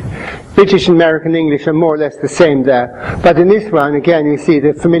see, British and American English are more or less the same there. But in this one, again, you see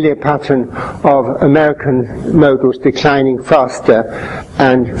the familiar pattern of American modals declining faster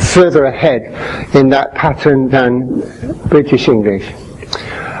and further ahead in that pattern than British English.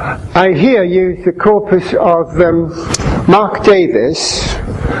 I here use the corpus of Mark Davis.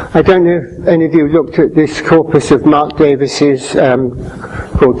 I don't know if any of you looked at this corpus of Mark Davis's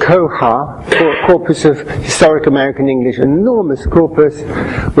called COHA, Corpus of Historic American English, an enormous corpus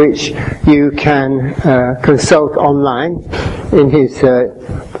which you can consult online in his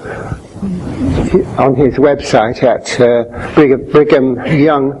on his website at Brigham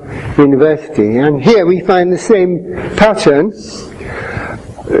Young University. And here we find the same pattern.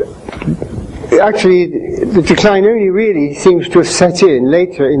 Actually, the decline only really seems to have set in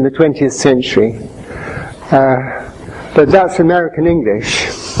later in the 20th century. But that's American English.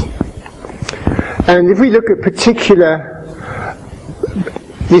 And if we look at particular,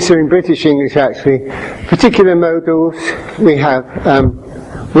 these are in British English actually, particular modals, we have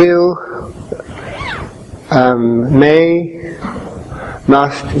will, may,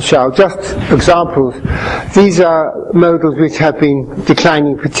 must, shall, just examples. These are modals which have been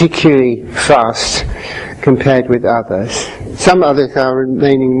declining particularly fast compared with others. Some others are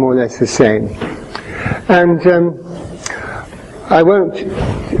remaining more or less the same. And I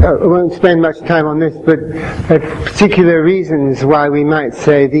won't spend much time on this, but particular reasons why we might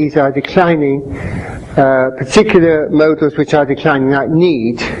say these are declining, particular modals which are declining, like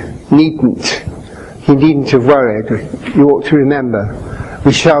needn't. He needn't have worried. You ought to remember.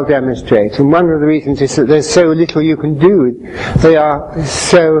 We shall demonstrate. And one of the reasons is that there's so little you can do. They are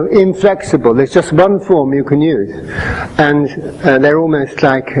so inflexible. There's just one form you can use. And they're almost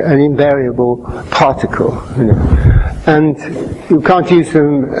like an invariable particle. You know. And you can't use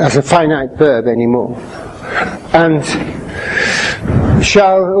them as a finite verb anymore. And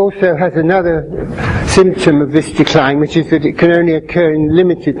shall also has another symptom of this decline, which is that it can only occur in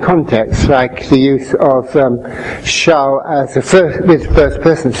limited contexts, like the use of shall as with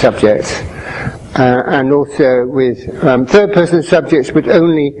first-person subjects, and also with third-person subjects, but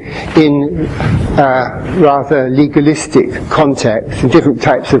only in rather legalistic contexts, in different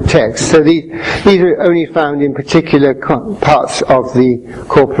types of texts. So these are only found in particular parts of the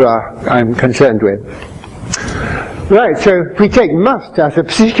corpora I'm concerned with. Right, so if we take must as a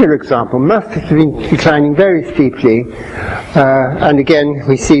particular example, must has been declining very steeply, and again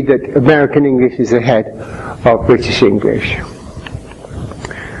we see that American English is ahead of British English.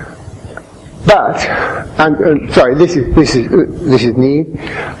 But, sorry, this is need.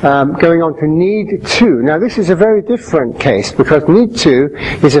 Going on to need to. Now this is a very different case, because need to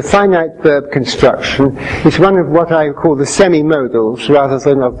is a finite verb construction. It's one of what I call the semi-modals rather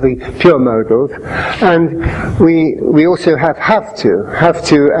than of the pure modals. And we also have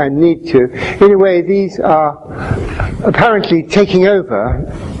to and need to. In a way, these are apparently taking over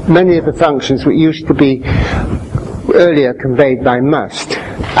many of the functions which used to be earlier conveyed by must.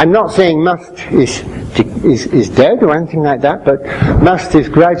 I'm not saying must is dead or anything like that, but must is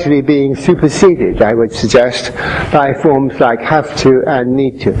gradually being superseded, I would suggest, by forms like have to and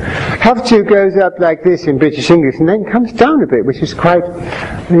need to. Have to goes up like this in British English and then comes down a bit, which is quite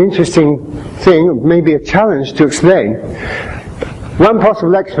an interesting thing, maybe a challenge to explain. One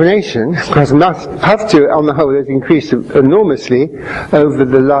possible explanation, because have to on the whole has increased enormously over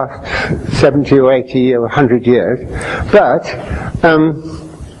the last 70 or 80 or 100 years, but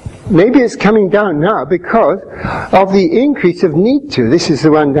maybe it's coming down now because of the increase of need to. This is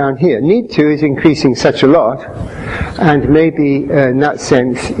the one down here. Need to is increasing such a lot, and maybe in that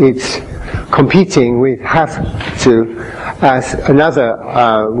sense it's competing with have to as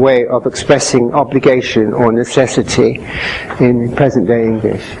another way of expressing obligation or necessity in present-day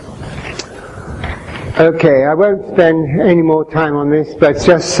English. Okay, I won't spend any more time on this, but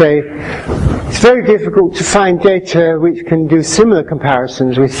just say it's very difficult to find data which can do similar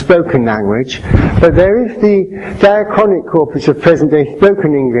comparisons with spoken language, but there is the diachronic corpus of present-day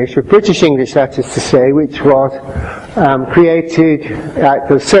spoken English, of British English that is to say, which was created at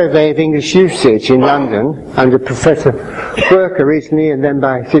the Survey of English Usage in London under Professor Quirk originally, and then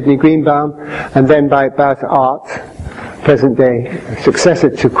by Sidney Greenbaum, and then by Baz Art, present-day successor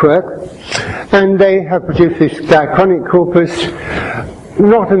to Quirk. And they have produced this diachronic corpus,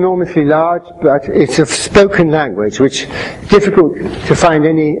 not enormously large, but it's of spoken language, which is difficult to find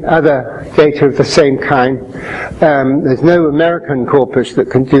any other data of the same kind. There's no American corpus that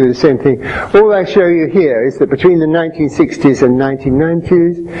can do the same thing. All I show you here is that between the 1960s and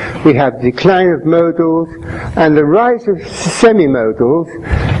 1990s, we have decline of modals, and the rise of semi-modals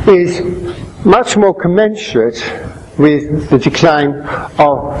is much more commensurate with the decline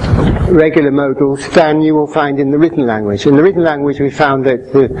of regular modals than you will find in the written language. In the written language we found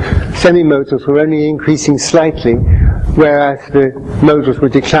that the semi-modals were only increasing slightly, whereas the modals were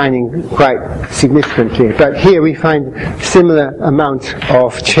declining quite significantly. But here we find similar amount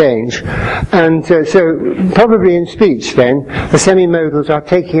of change. And so probably in speech then, the semi-modals are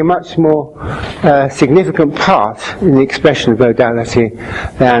taking a much more significant part in the expression modality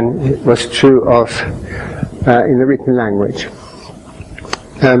than was true of in the written language.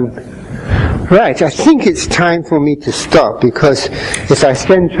 Right, I think it's time for me to stop, because if I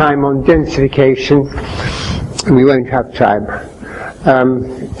spend time on densification, we won't have time.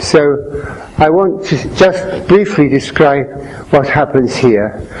 So I want to just briefly describe what happens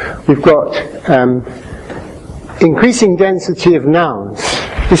here. We've got increasing density of nouns.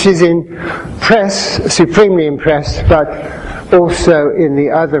 This is in press, supremely in press, but also in the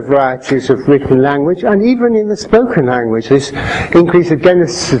other varieties of written language, and even in the spoken language, this increase of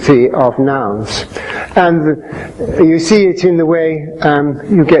density of nouns. And you see it in the way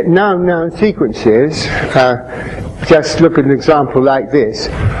you get noun-noun sequences. Just look at an example like this.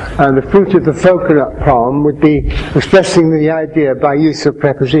 The fruit of the coconut palm would be expressing the idea by use of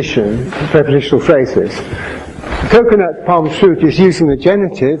prepositional phrases. Coconut palm fruit is using the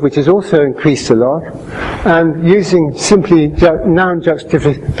genitive, which has also increased a lot, and using simply noun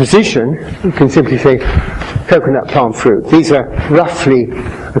juxtaposition, you can simply say coconut palm fruit. These are roughly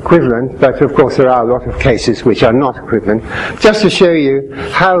equivalent, but of course there are a lot of cases which are not equivalent. Just to show you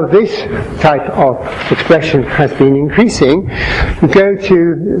how this type of expression has been increasing, we go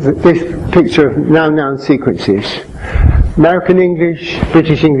to this picture of noun-noun sequences. American English,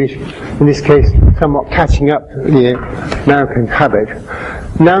 British English, in this case, somewhat catching up the American habit.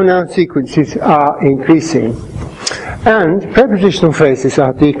 Noun-noun sequences are increasing, and prepositional phrases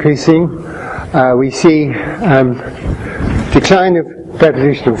are decreasing. We see decline of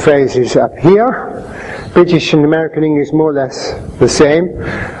prepositional phrases up here. British and American English more or less the same,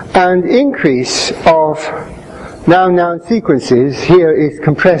 and increase of noun-noun sequences here is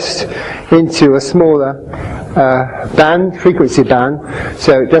compressed into a smaller frequency band,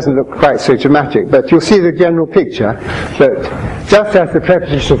 so it doesn't look quite so dramatic, but you'll see the general picture that just as the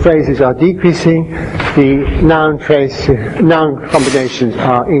prepositional phrases are decreasing, the noun combinations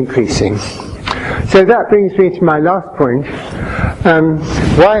are increasing. So that brings me to my last point.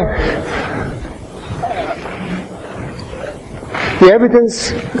 The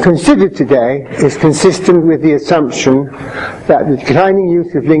evidence considered today is consistent with the assumption that the declining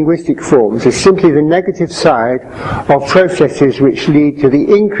use of linguistic forms is simply the negative side of processes which lead to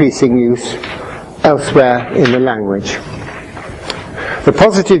the increasing use elsewhere in the language. The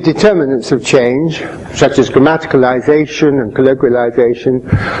positive determinants of change, such as grammaticalization and colloquialization,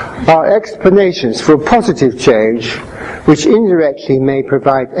 are explanations for positive change, which indirectly may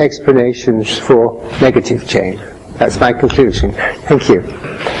provide explanations for negative change. That's my conclusion. Thank you.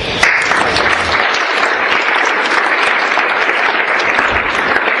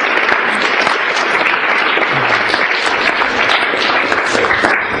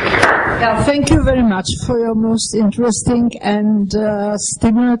 Thank you very much for your most interesting and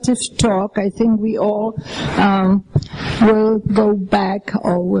stimulative talk. I think we all will go back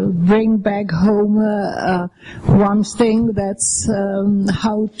or will bring back home one thing, that's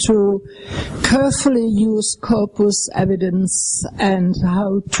how to carefully use corpus evidence and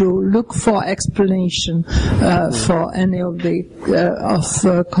how to look for explanation for any of the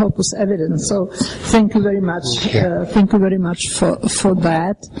corpus evidence. So thank you very much. Thank you very much for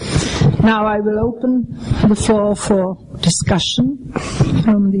that. Now I will open the floor for discussion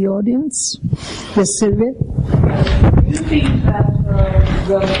from the audience. Yes, Sylvia? Do you think that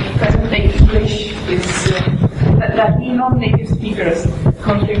the present-day English is that we non-native speakers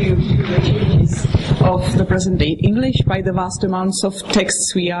contribute to the changes of the present-day English by the vast amounts of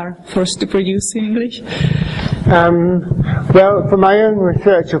texts we are forced to produce in English? Well, for my own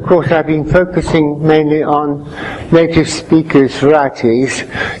research, of course, I've been focusing mainly on native speakers' varieties,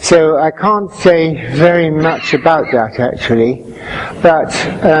 so I can't say very much about that actually, but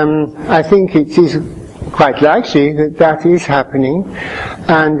I think it is quite likely that that is happening,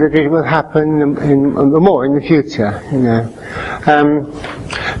 and that it will happen more in the future. You know,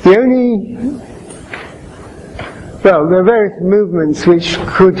 there are various movements which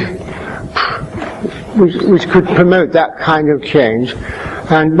could promote that kind of change,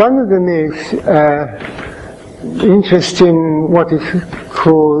 and one of them is interest in what is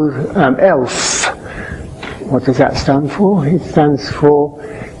called ELF. What does that stand for? It stands for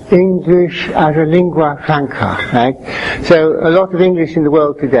English as a lingua franca, right? So a lot of English in the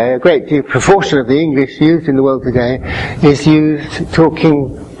world today, a great proportion of the English used in the world today is used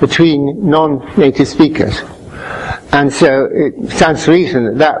talking between non-native speakers. And so it stands to reason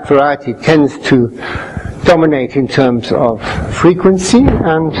that that variety tends to dominate in terms of frequency,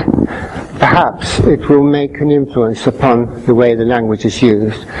 and perhaps it will make an influence upon the way the language is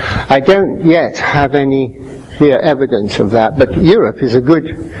used. I don't yet have any clear evidence of that, but Europe is a good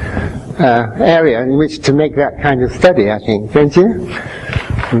area in which to make that kind of study, I think, don't you?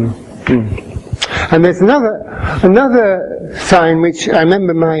 And there's another sign which I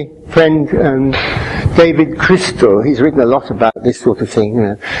remember my friend David Crystal, he's written a lot about this sort of thing, you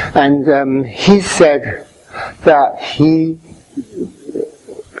know, and he said that he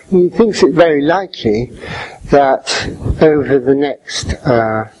thinks it very likely that over the next,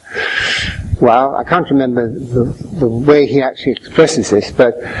 well, I can't remember the way he actually expresses this,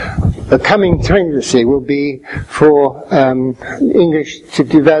 but the coming tendency will be for English to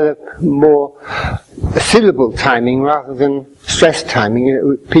develop more syllable timing rather than stress timing. You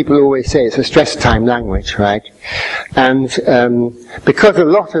know, people always say it's a stress time language, right? And because a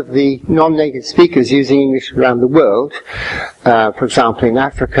lot of the non-native speakers using English around the world, for example in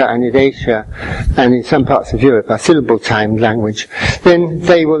Africa and in Asia and in some parts of Europe, are syllable time language, then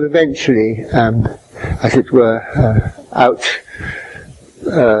they will eventually, as it were,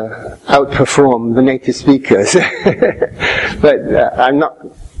 outperform the native speakers. But I'm not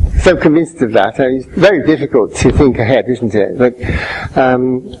so convinced of that. It's very difficult to think ahead, isn't it? But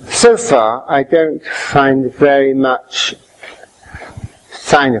so far, I don't find very much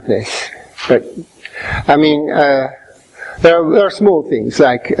sign of this. But I mean, there are small things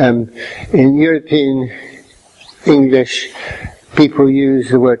like in European English, people use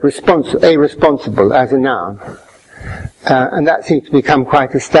the word irresponsible as a noun. And that seems to become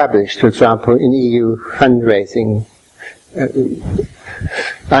quite established, for example, in EU fundraising.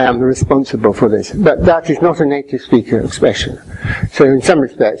 I am responsible for this. But that is not a native speaker expression. So in some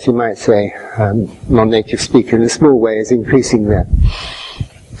respects you might say non-native speaker in a small way is increasing there.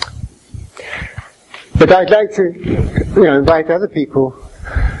 But I'd like to invite other people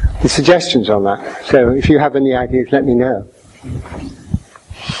with suggestions on that. So if you have any ideas, let me know.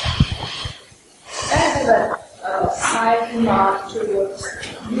 Side remark to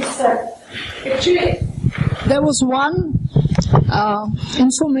what you said. Actually, there was one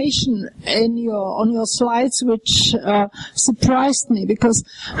information on your slides which surprised me, because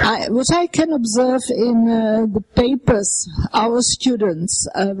what I can observe in the papers our students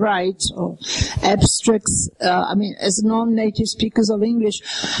write, or abstracts, I mean as non-native speakers of English,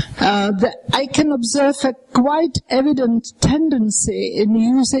 I can observe a quite evident tendency in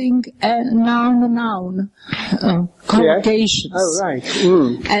using noun-noun collocations. Yes. Oh, right.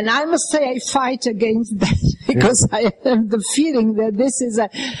 Mm. And I must say I fight against that, because I have the feeling that this is a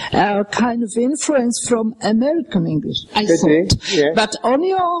kind of influence from American English, I thought. Yes. But on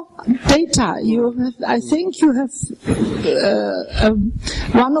your data, I think you have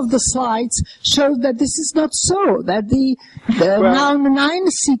one of the slides showed that this is not so, that the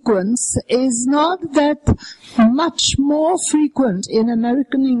noun-noun sequence is not that much more frequent in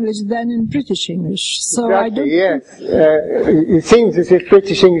American English than in British English. So exactly, I don't. Yes, it seems as if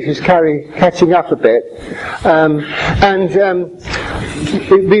British English is catching up a bit,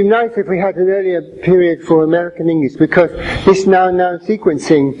 it'd be nice if we had an earlier period for American English, because this noun-noun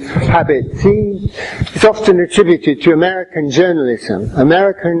sequencing habit is often attributed to American journalism.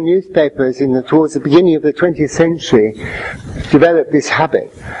 American newspapers towards the beginning of the 20th century developed this habit,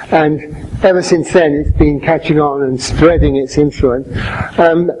 and ever since then it's been catching on and spreading its influence.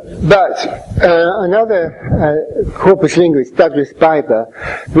 But another corpus linguist, Douglas Biber,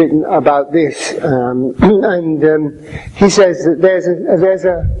 written about this, and he says that there's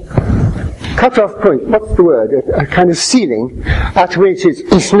a cut-off point, what's the word, a kind of ceiling at which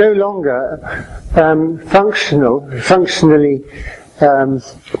it's no longer functionally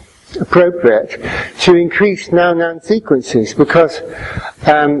appropriate to increase noun-noun sequences, because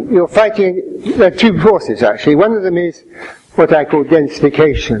you're fighting, there are two forces actually. One of them is what I call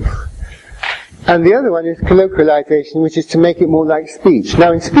densification, and the other one is colloquialization, which is to make it more like speech.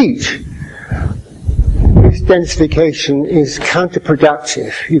 Now in speech, this densification is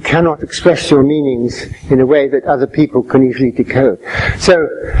counterproductive. You cannot express your meanings in a way that other people can easily decode. So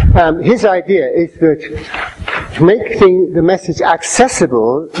his idea is that to make the message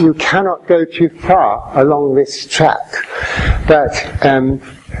accessible, you cannot go too far along this track. But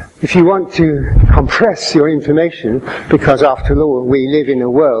if you want to compress your information, because after all we live in a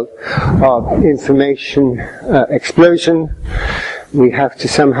world of information explosion, we have to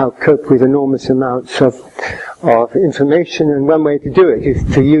somehow cope with enormous amounts of information, and one way to do it is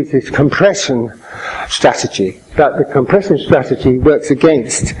to use this compression strategy. But the compression strategy works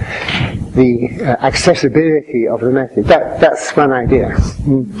against the accessibility of the method. That's one idea.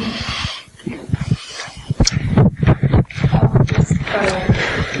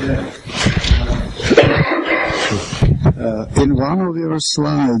 In one of your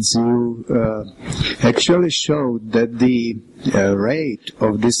slides, you actually showed that the rate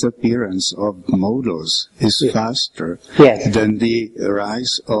of disappearance of modals is faster than the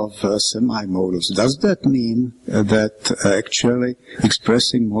rise of semi-modals. Does that mean that actually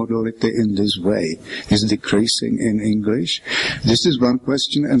expressing modality in this way is decreasing in English? This is one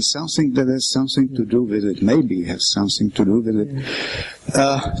question, and something that has something to do with it, maybe has something to do with it.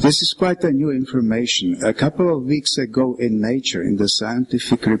 This is quite a new information. A couple of weeks ago in Nature, in the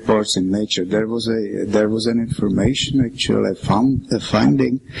scientific reports in Nature, there was an information, actually a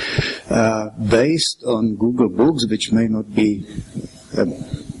finding based on Google Books, which may not be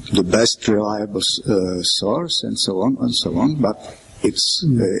the best reliable source, and so on, but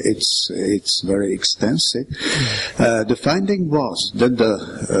it's very extensive. The finding was that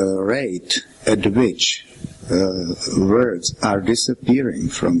the rate at which words are disappearing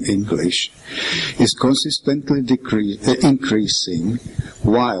from English is consistently increasing,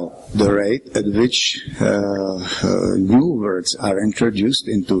 while the rate at which new words are introduced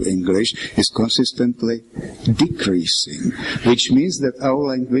into English is consistently decreasing, which means that our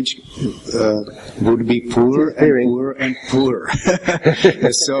language would be poorer and poorer and poorer.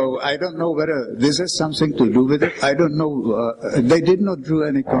 So I don't know whether this has something to do with it. I don't know. They did not draw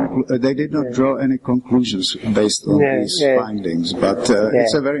any conclusions based on these findings, but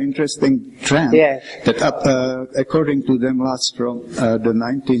it's a very interesting trend that, according to them, lasts from the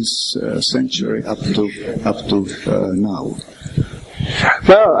 19th century up to now.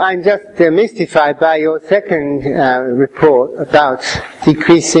 Well, I'm just mystified by your second report about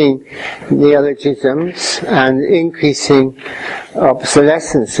decreasing neologisms and increasing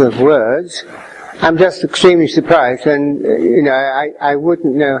obsolescence of words. I'm just extremely surprised, and I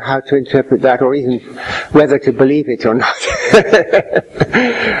wouldn't know how to interpret that, or even whether to believe it or not.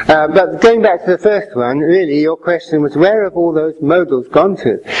 But going back to the first one, really, your question was, where have all those modals gone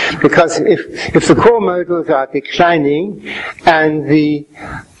to? Because if the core modals are declining, and the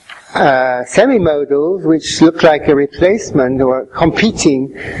semi-modals, which look like a replacement or a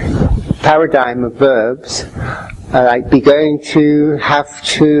competing paradigm of verbs, like be going to, have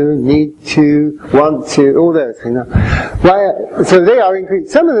to, need to, want to, all those, so they are increasing.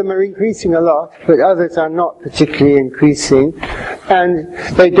 Some of them are increasing a lot, but others are not particularly increasing, and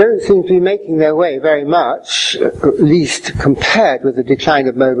they don't seem to be making their way very much, at least compared with the decline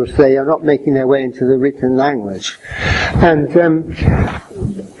of modals. They are not making their way into the written language. And,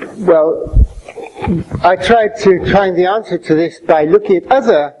 well, I tried to find the answer to this by looking at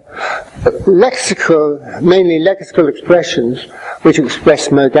other mainly lexical expressions which express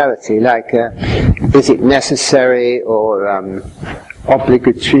modality, like is it necessary, or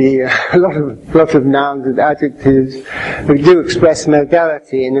obligatory, a lot of nouns and adjectives which do express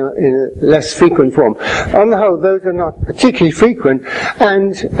modality in a less frequent form. On the whole, those are not particularly frequent,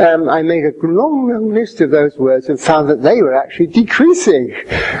 and I made a long list of those words and found that they were actually decreasing,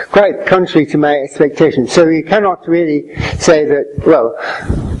 quite contrary to my expectations. So you cannot really say that, well,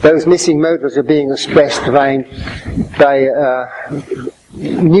 those missing modals are being expressed by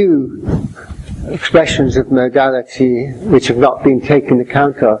new expressions of modality which have not been taken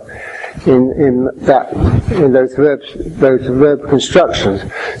account of in those verb constructions.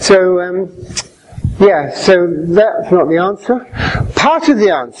 So so that's not the answer. Part of the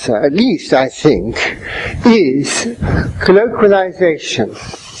answer, at least I think, is colloquialization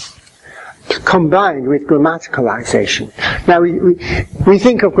combined with grammaticalization. Now we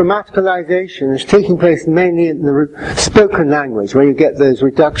think of grammaticalization as taking place mainly in the spoken language, where you get those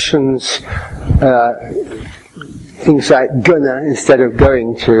reductions, things like gonna instead of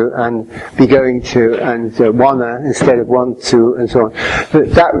going to, and be going to, and wanna instead of want to, and so on. But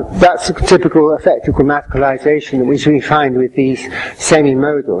that's a typical effect of grammaticalization which we find with these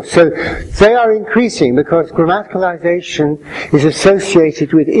semi-modals. So they are increasing because grammaticalization is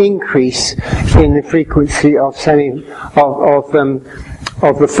associated with increase in the frequency of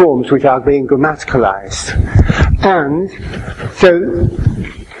the forms which are being grammaticalized. And so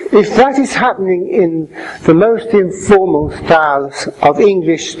if that is happening in the most informal styles of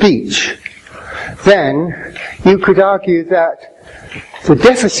English speech, then you could argue that the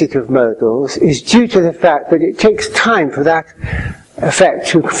deficit of modals is due to the fact that it takes time for that effect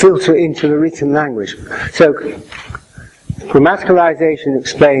to filter into the written language. So grammaticalization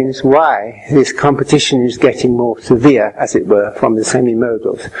explains why this competition is getting more severe, as it were, from the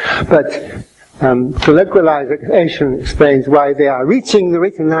semi-modals. But colloquialization explains why they are reaching the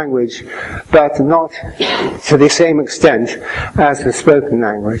written language, but not to the same extent as the spoken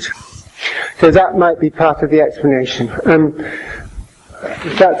language. So that might be part of the explanation.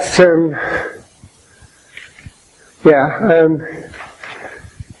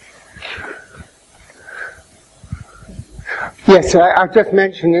 Yes, I've just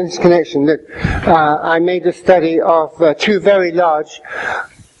mentioned in this connection that I made a study of two very large,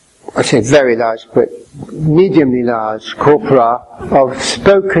 I say very large, but mediumly large corpora of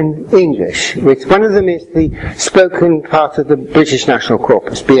spoken English. One of them is the spoken part of the British National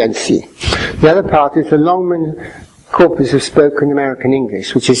Corpus, BNC. The other part is the Longman corpus of spoken American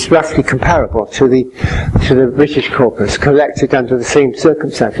English, which is roughly comparable to the British corpus, collected under the same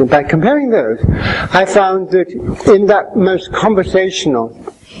circumstances. By comparing those, I found that in that most conversational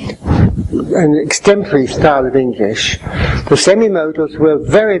and extemporary style of English, the semi-modals were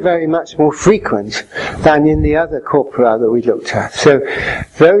very, very much more frequent than in the other corpora that we looked at. So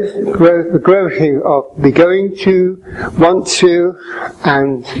the growth of be going to, want to,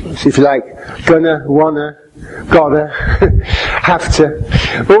 and, if you like, gonna, wanna, gotta, have to,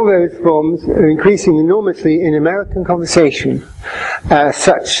 all those forms are increasing enormously in American conversation,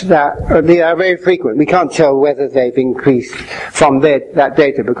 such that they are very frequent. We can't tell whether they've increased from that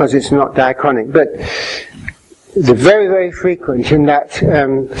data because it's not diachronic, but they're very, very frequent in that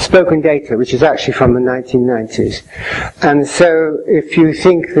spoken data, which is actually from the 1990s. And so if you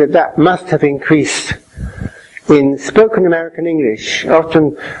think that must have increased in spoken American English,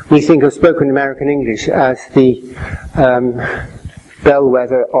 often we think of spoken American English as the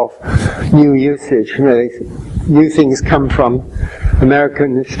bellwether of new usage. New things come from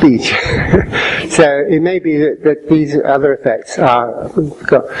American speech. So it may be that these other effects are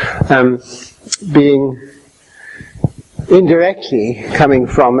being indirectly coming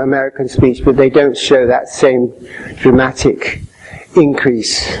from American speech, but they don't show that same dramatic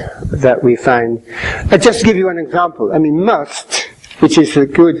increase that we find. Just to give you an example, must, which is a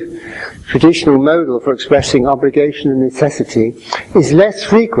good traditional modal for expressing obligation and necessity, is less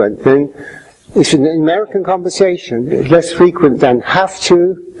frequent than, it's an American conversation, it's less frequent than have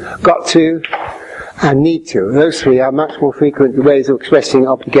to, got to, and need to. Those three are much more frequent ways of expressing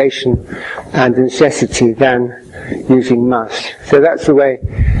obligation and necessity than using must. So that's the way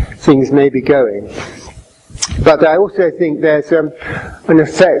things may be going. But I also think there's an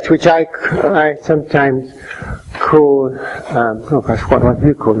effect which I sometimes call, what do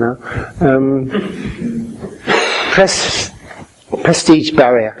you call now? Prestige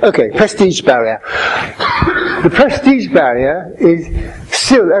barrier. Okay, prestige barrier. The prestige barrier is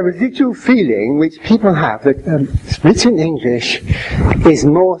still a residual feeling which people have that written English is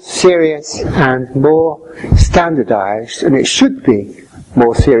more serious and more standardized, and it should be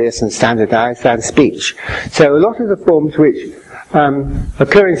more serious and standardized than speech. So a lot of the forms which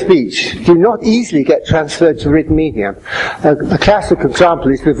occur in speech do not easily get transferred to written medium. A classic example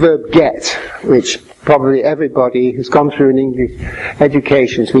is the verb get, which probably everybody who's gone through an English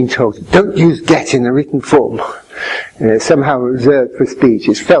education has been told, don't use get in the written form. It's somehow reserved for speech.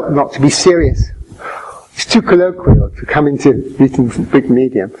 It's felt not to be serious. It's too colloquial to come into written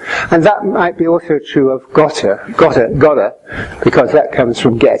medium. And that might be also true of gotta, because that comes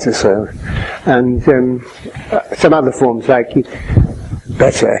from get or so. And some other forms like you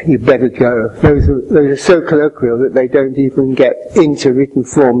better go. Those are so colloquial that they don't even get into written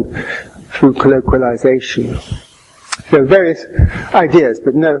form through colloquialization. So various ideas,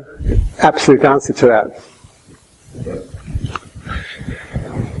 but no absolute answer to that.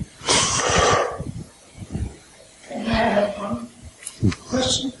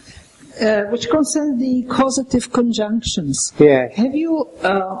 Question, which concerns the causative conjunctions. Yeah. Have you,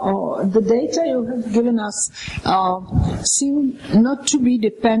 the data you have given us seem not to be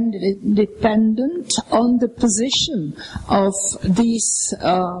dependent on the position of these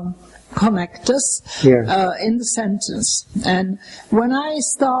connectors in the sentence. And when I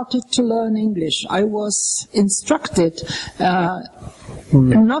started to learn English, I was instructed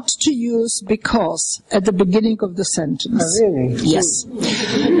not to use because at the beginning of the sentence. Oh, really? Yes.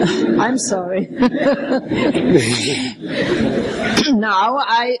 I'm sorry. now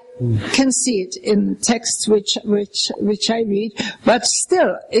I can see it in texts which I read, but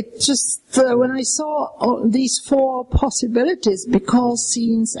still, it just when I saw all these four possibilities, because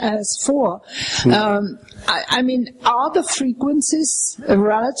scenes as four, I mean, are the frequencies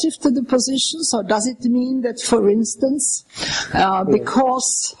relative to the positions, or does it mean that, for instance,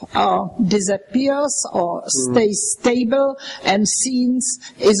 because disappears or stays stable and scenes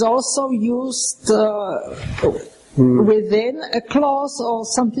is also used within a clause or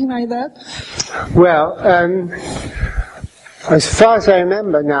something like that? Well, as far as I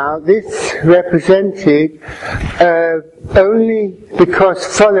remember now, this represented only because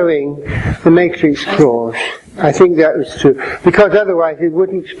following the matrix clause. I think that was true. Because otherwise it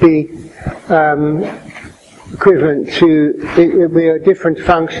wouldn't be equivalent to, it would be a different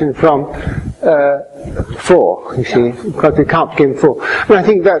function from 4, you see, because it can't begin 4. And I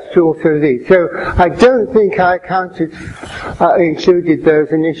think that's true also of these. So I don't think I included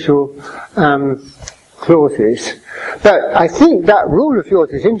those initial clauses. But I think that rule of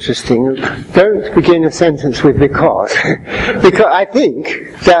yours is interesting. Don't begin a sentence with because. Because I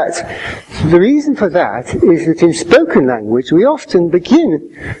think that the reason for that is that in spoken language we often begin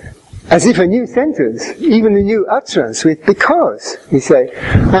as if a new sentence, even a new utterance, with because. You say,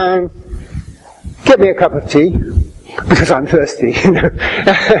 get me a cup of tea, because I'm thirsty, you know.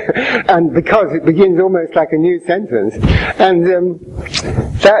 And because it begins almost like a new sentence. And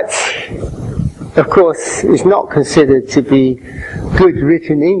that, of course, is not considered to be good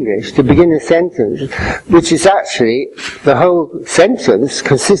written English, to begin a sentence, which is actually, the whole sentence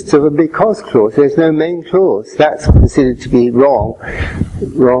consists of a because clause. There's no main clause. That's considered to be wrong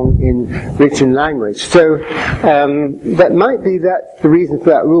in written language. So that might be that's the reason for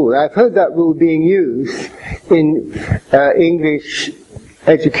that rule. I've heard that rule being used in English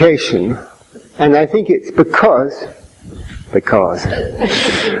education, and I think it's because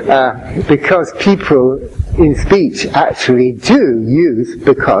people in speech actually do use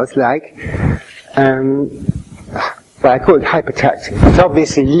because, like, well, I call it hypertactic. It's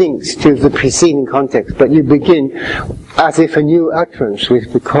obviously linked to the preceding context, but you begin as if a new utterance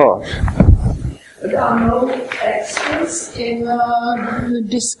with because. There are no experts in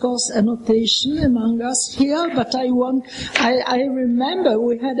discourse annotation among us here, but I remember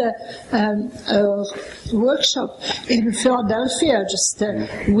we had a workshop in Philadelphia just a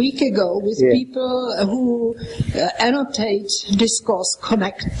week ago with people who annotate discourse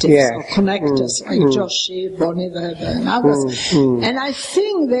connectives or connectors like Joshi, Bonneville, and others. And I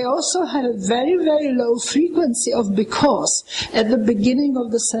think they also have a very, very low frequency of because at the beginning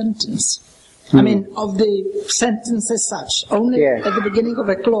of the sentence. I mean, of the sentence as such, only at the beginning of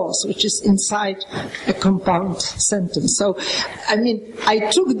a clause, which is inside a compound sentence. So, I mean, I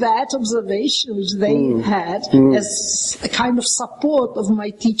took that observation which they had as a kind of support of my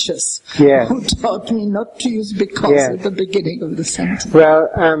teachers, who taught me not to use because at the beginning of the sentence. Well,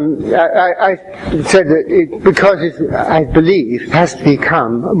 I said that because I believe, has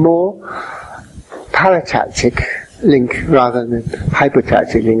become more paratactic link rather than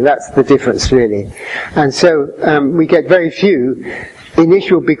hypotactic link. That's the difference, really. And so we get very few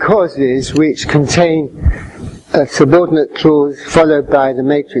initial becauses which contain a subordinate clause followed by the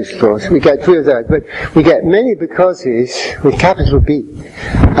matrix clause. We get 3 of those, but we get many becauses with capital B,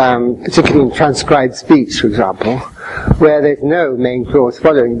 particularly in transcribed speech, for example, where there's no main clause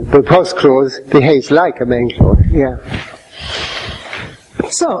following. The because clause behaves like a main clause.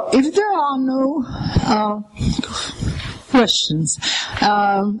 So, if there are no questions,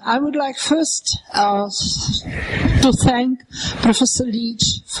 I would like first to thank Professor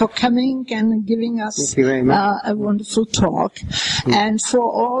Leach for coming and giving us a wonderful talk, and for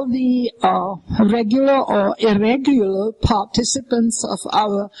all the regular or irregular participants of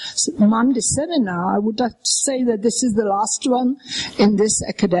our Monday seminar. I would like to say that this is the last one in this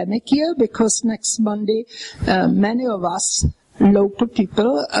academic year, because next Monday many of us local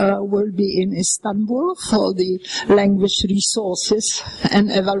people will be in Istanbul for the Language Resources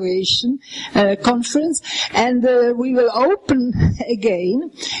and Evaluation Conference, and we will open again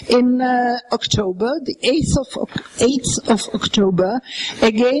in October, the 8th of October,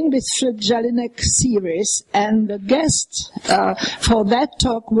 again with FJelinekSeries, and the guest for that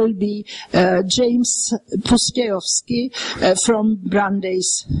talk will be James Puskiewski from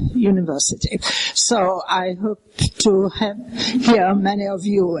Brandeis University. So I hope to hear many of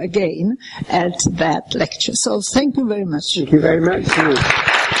you again at that lecture. So thank you very much. Thank you very much.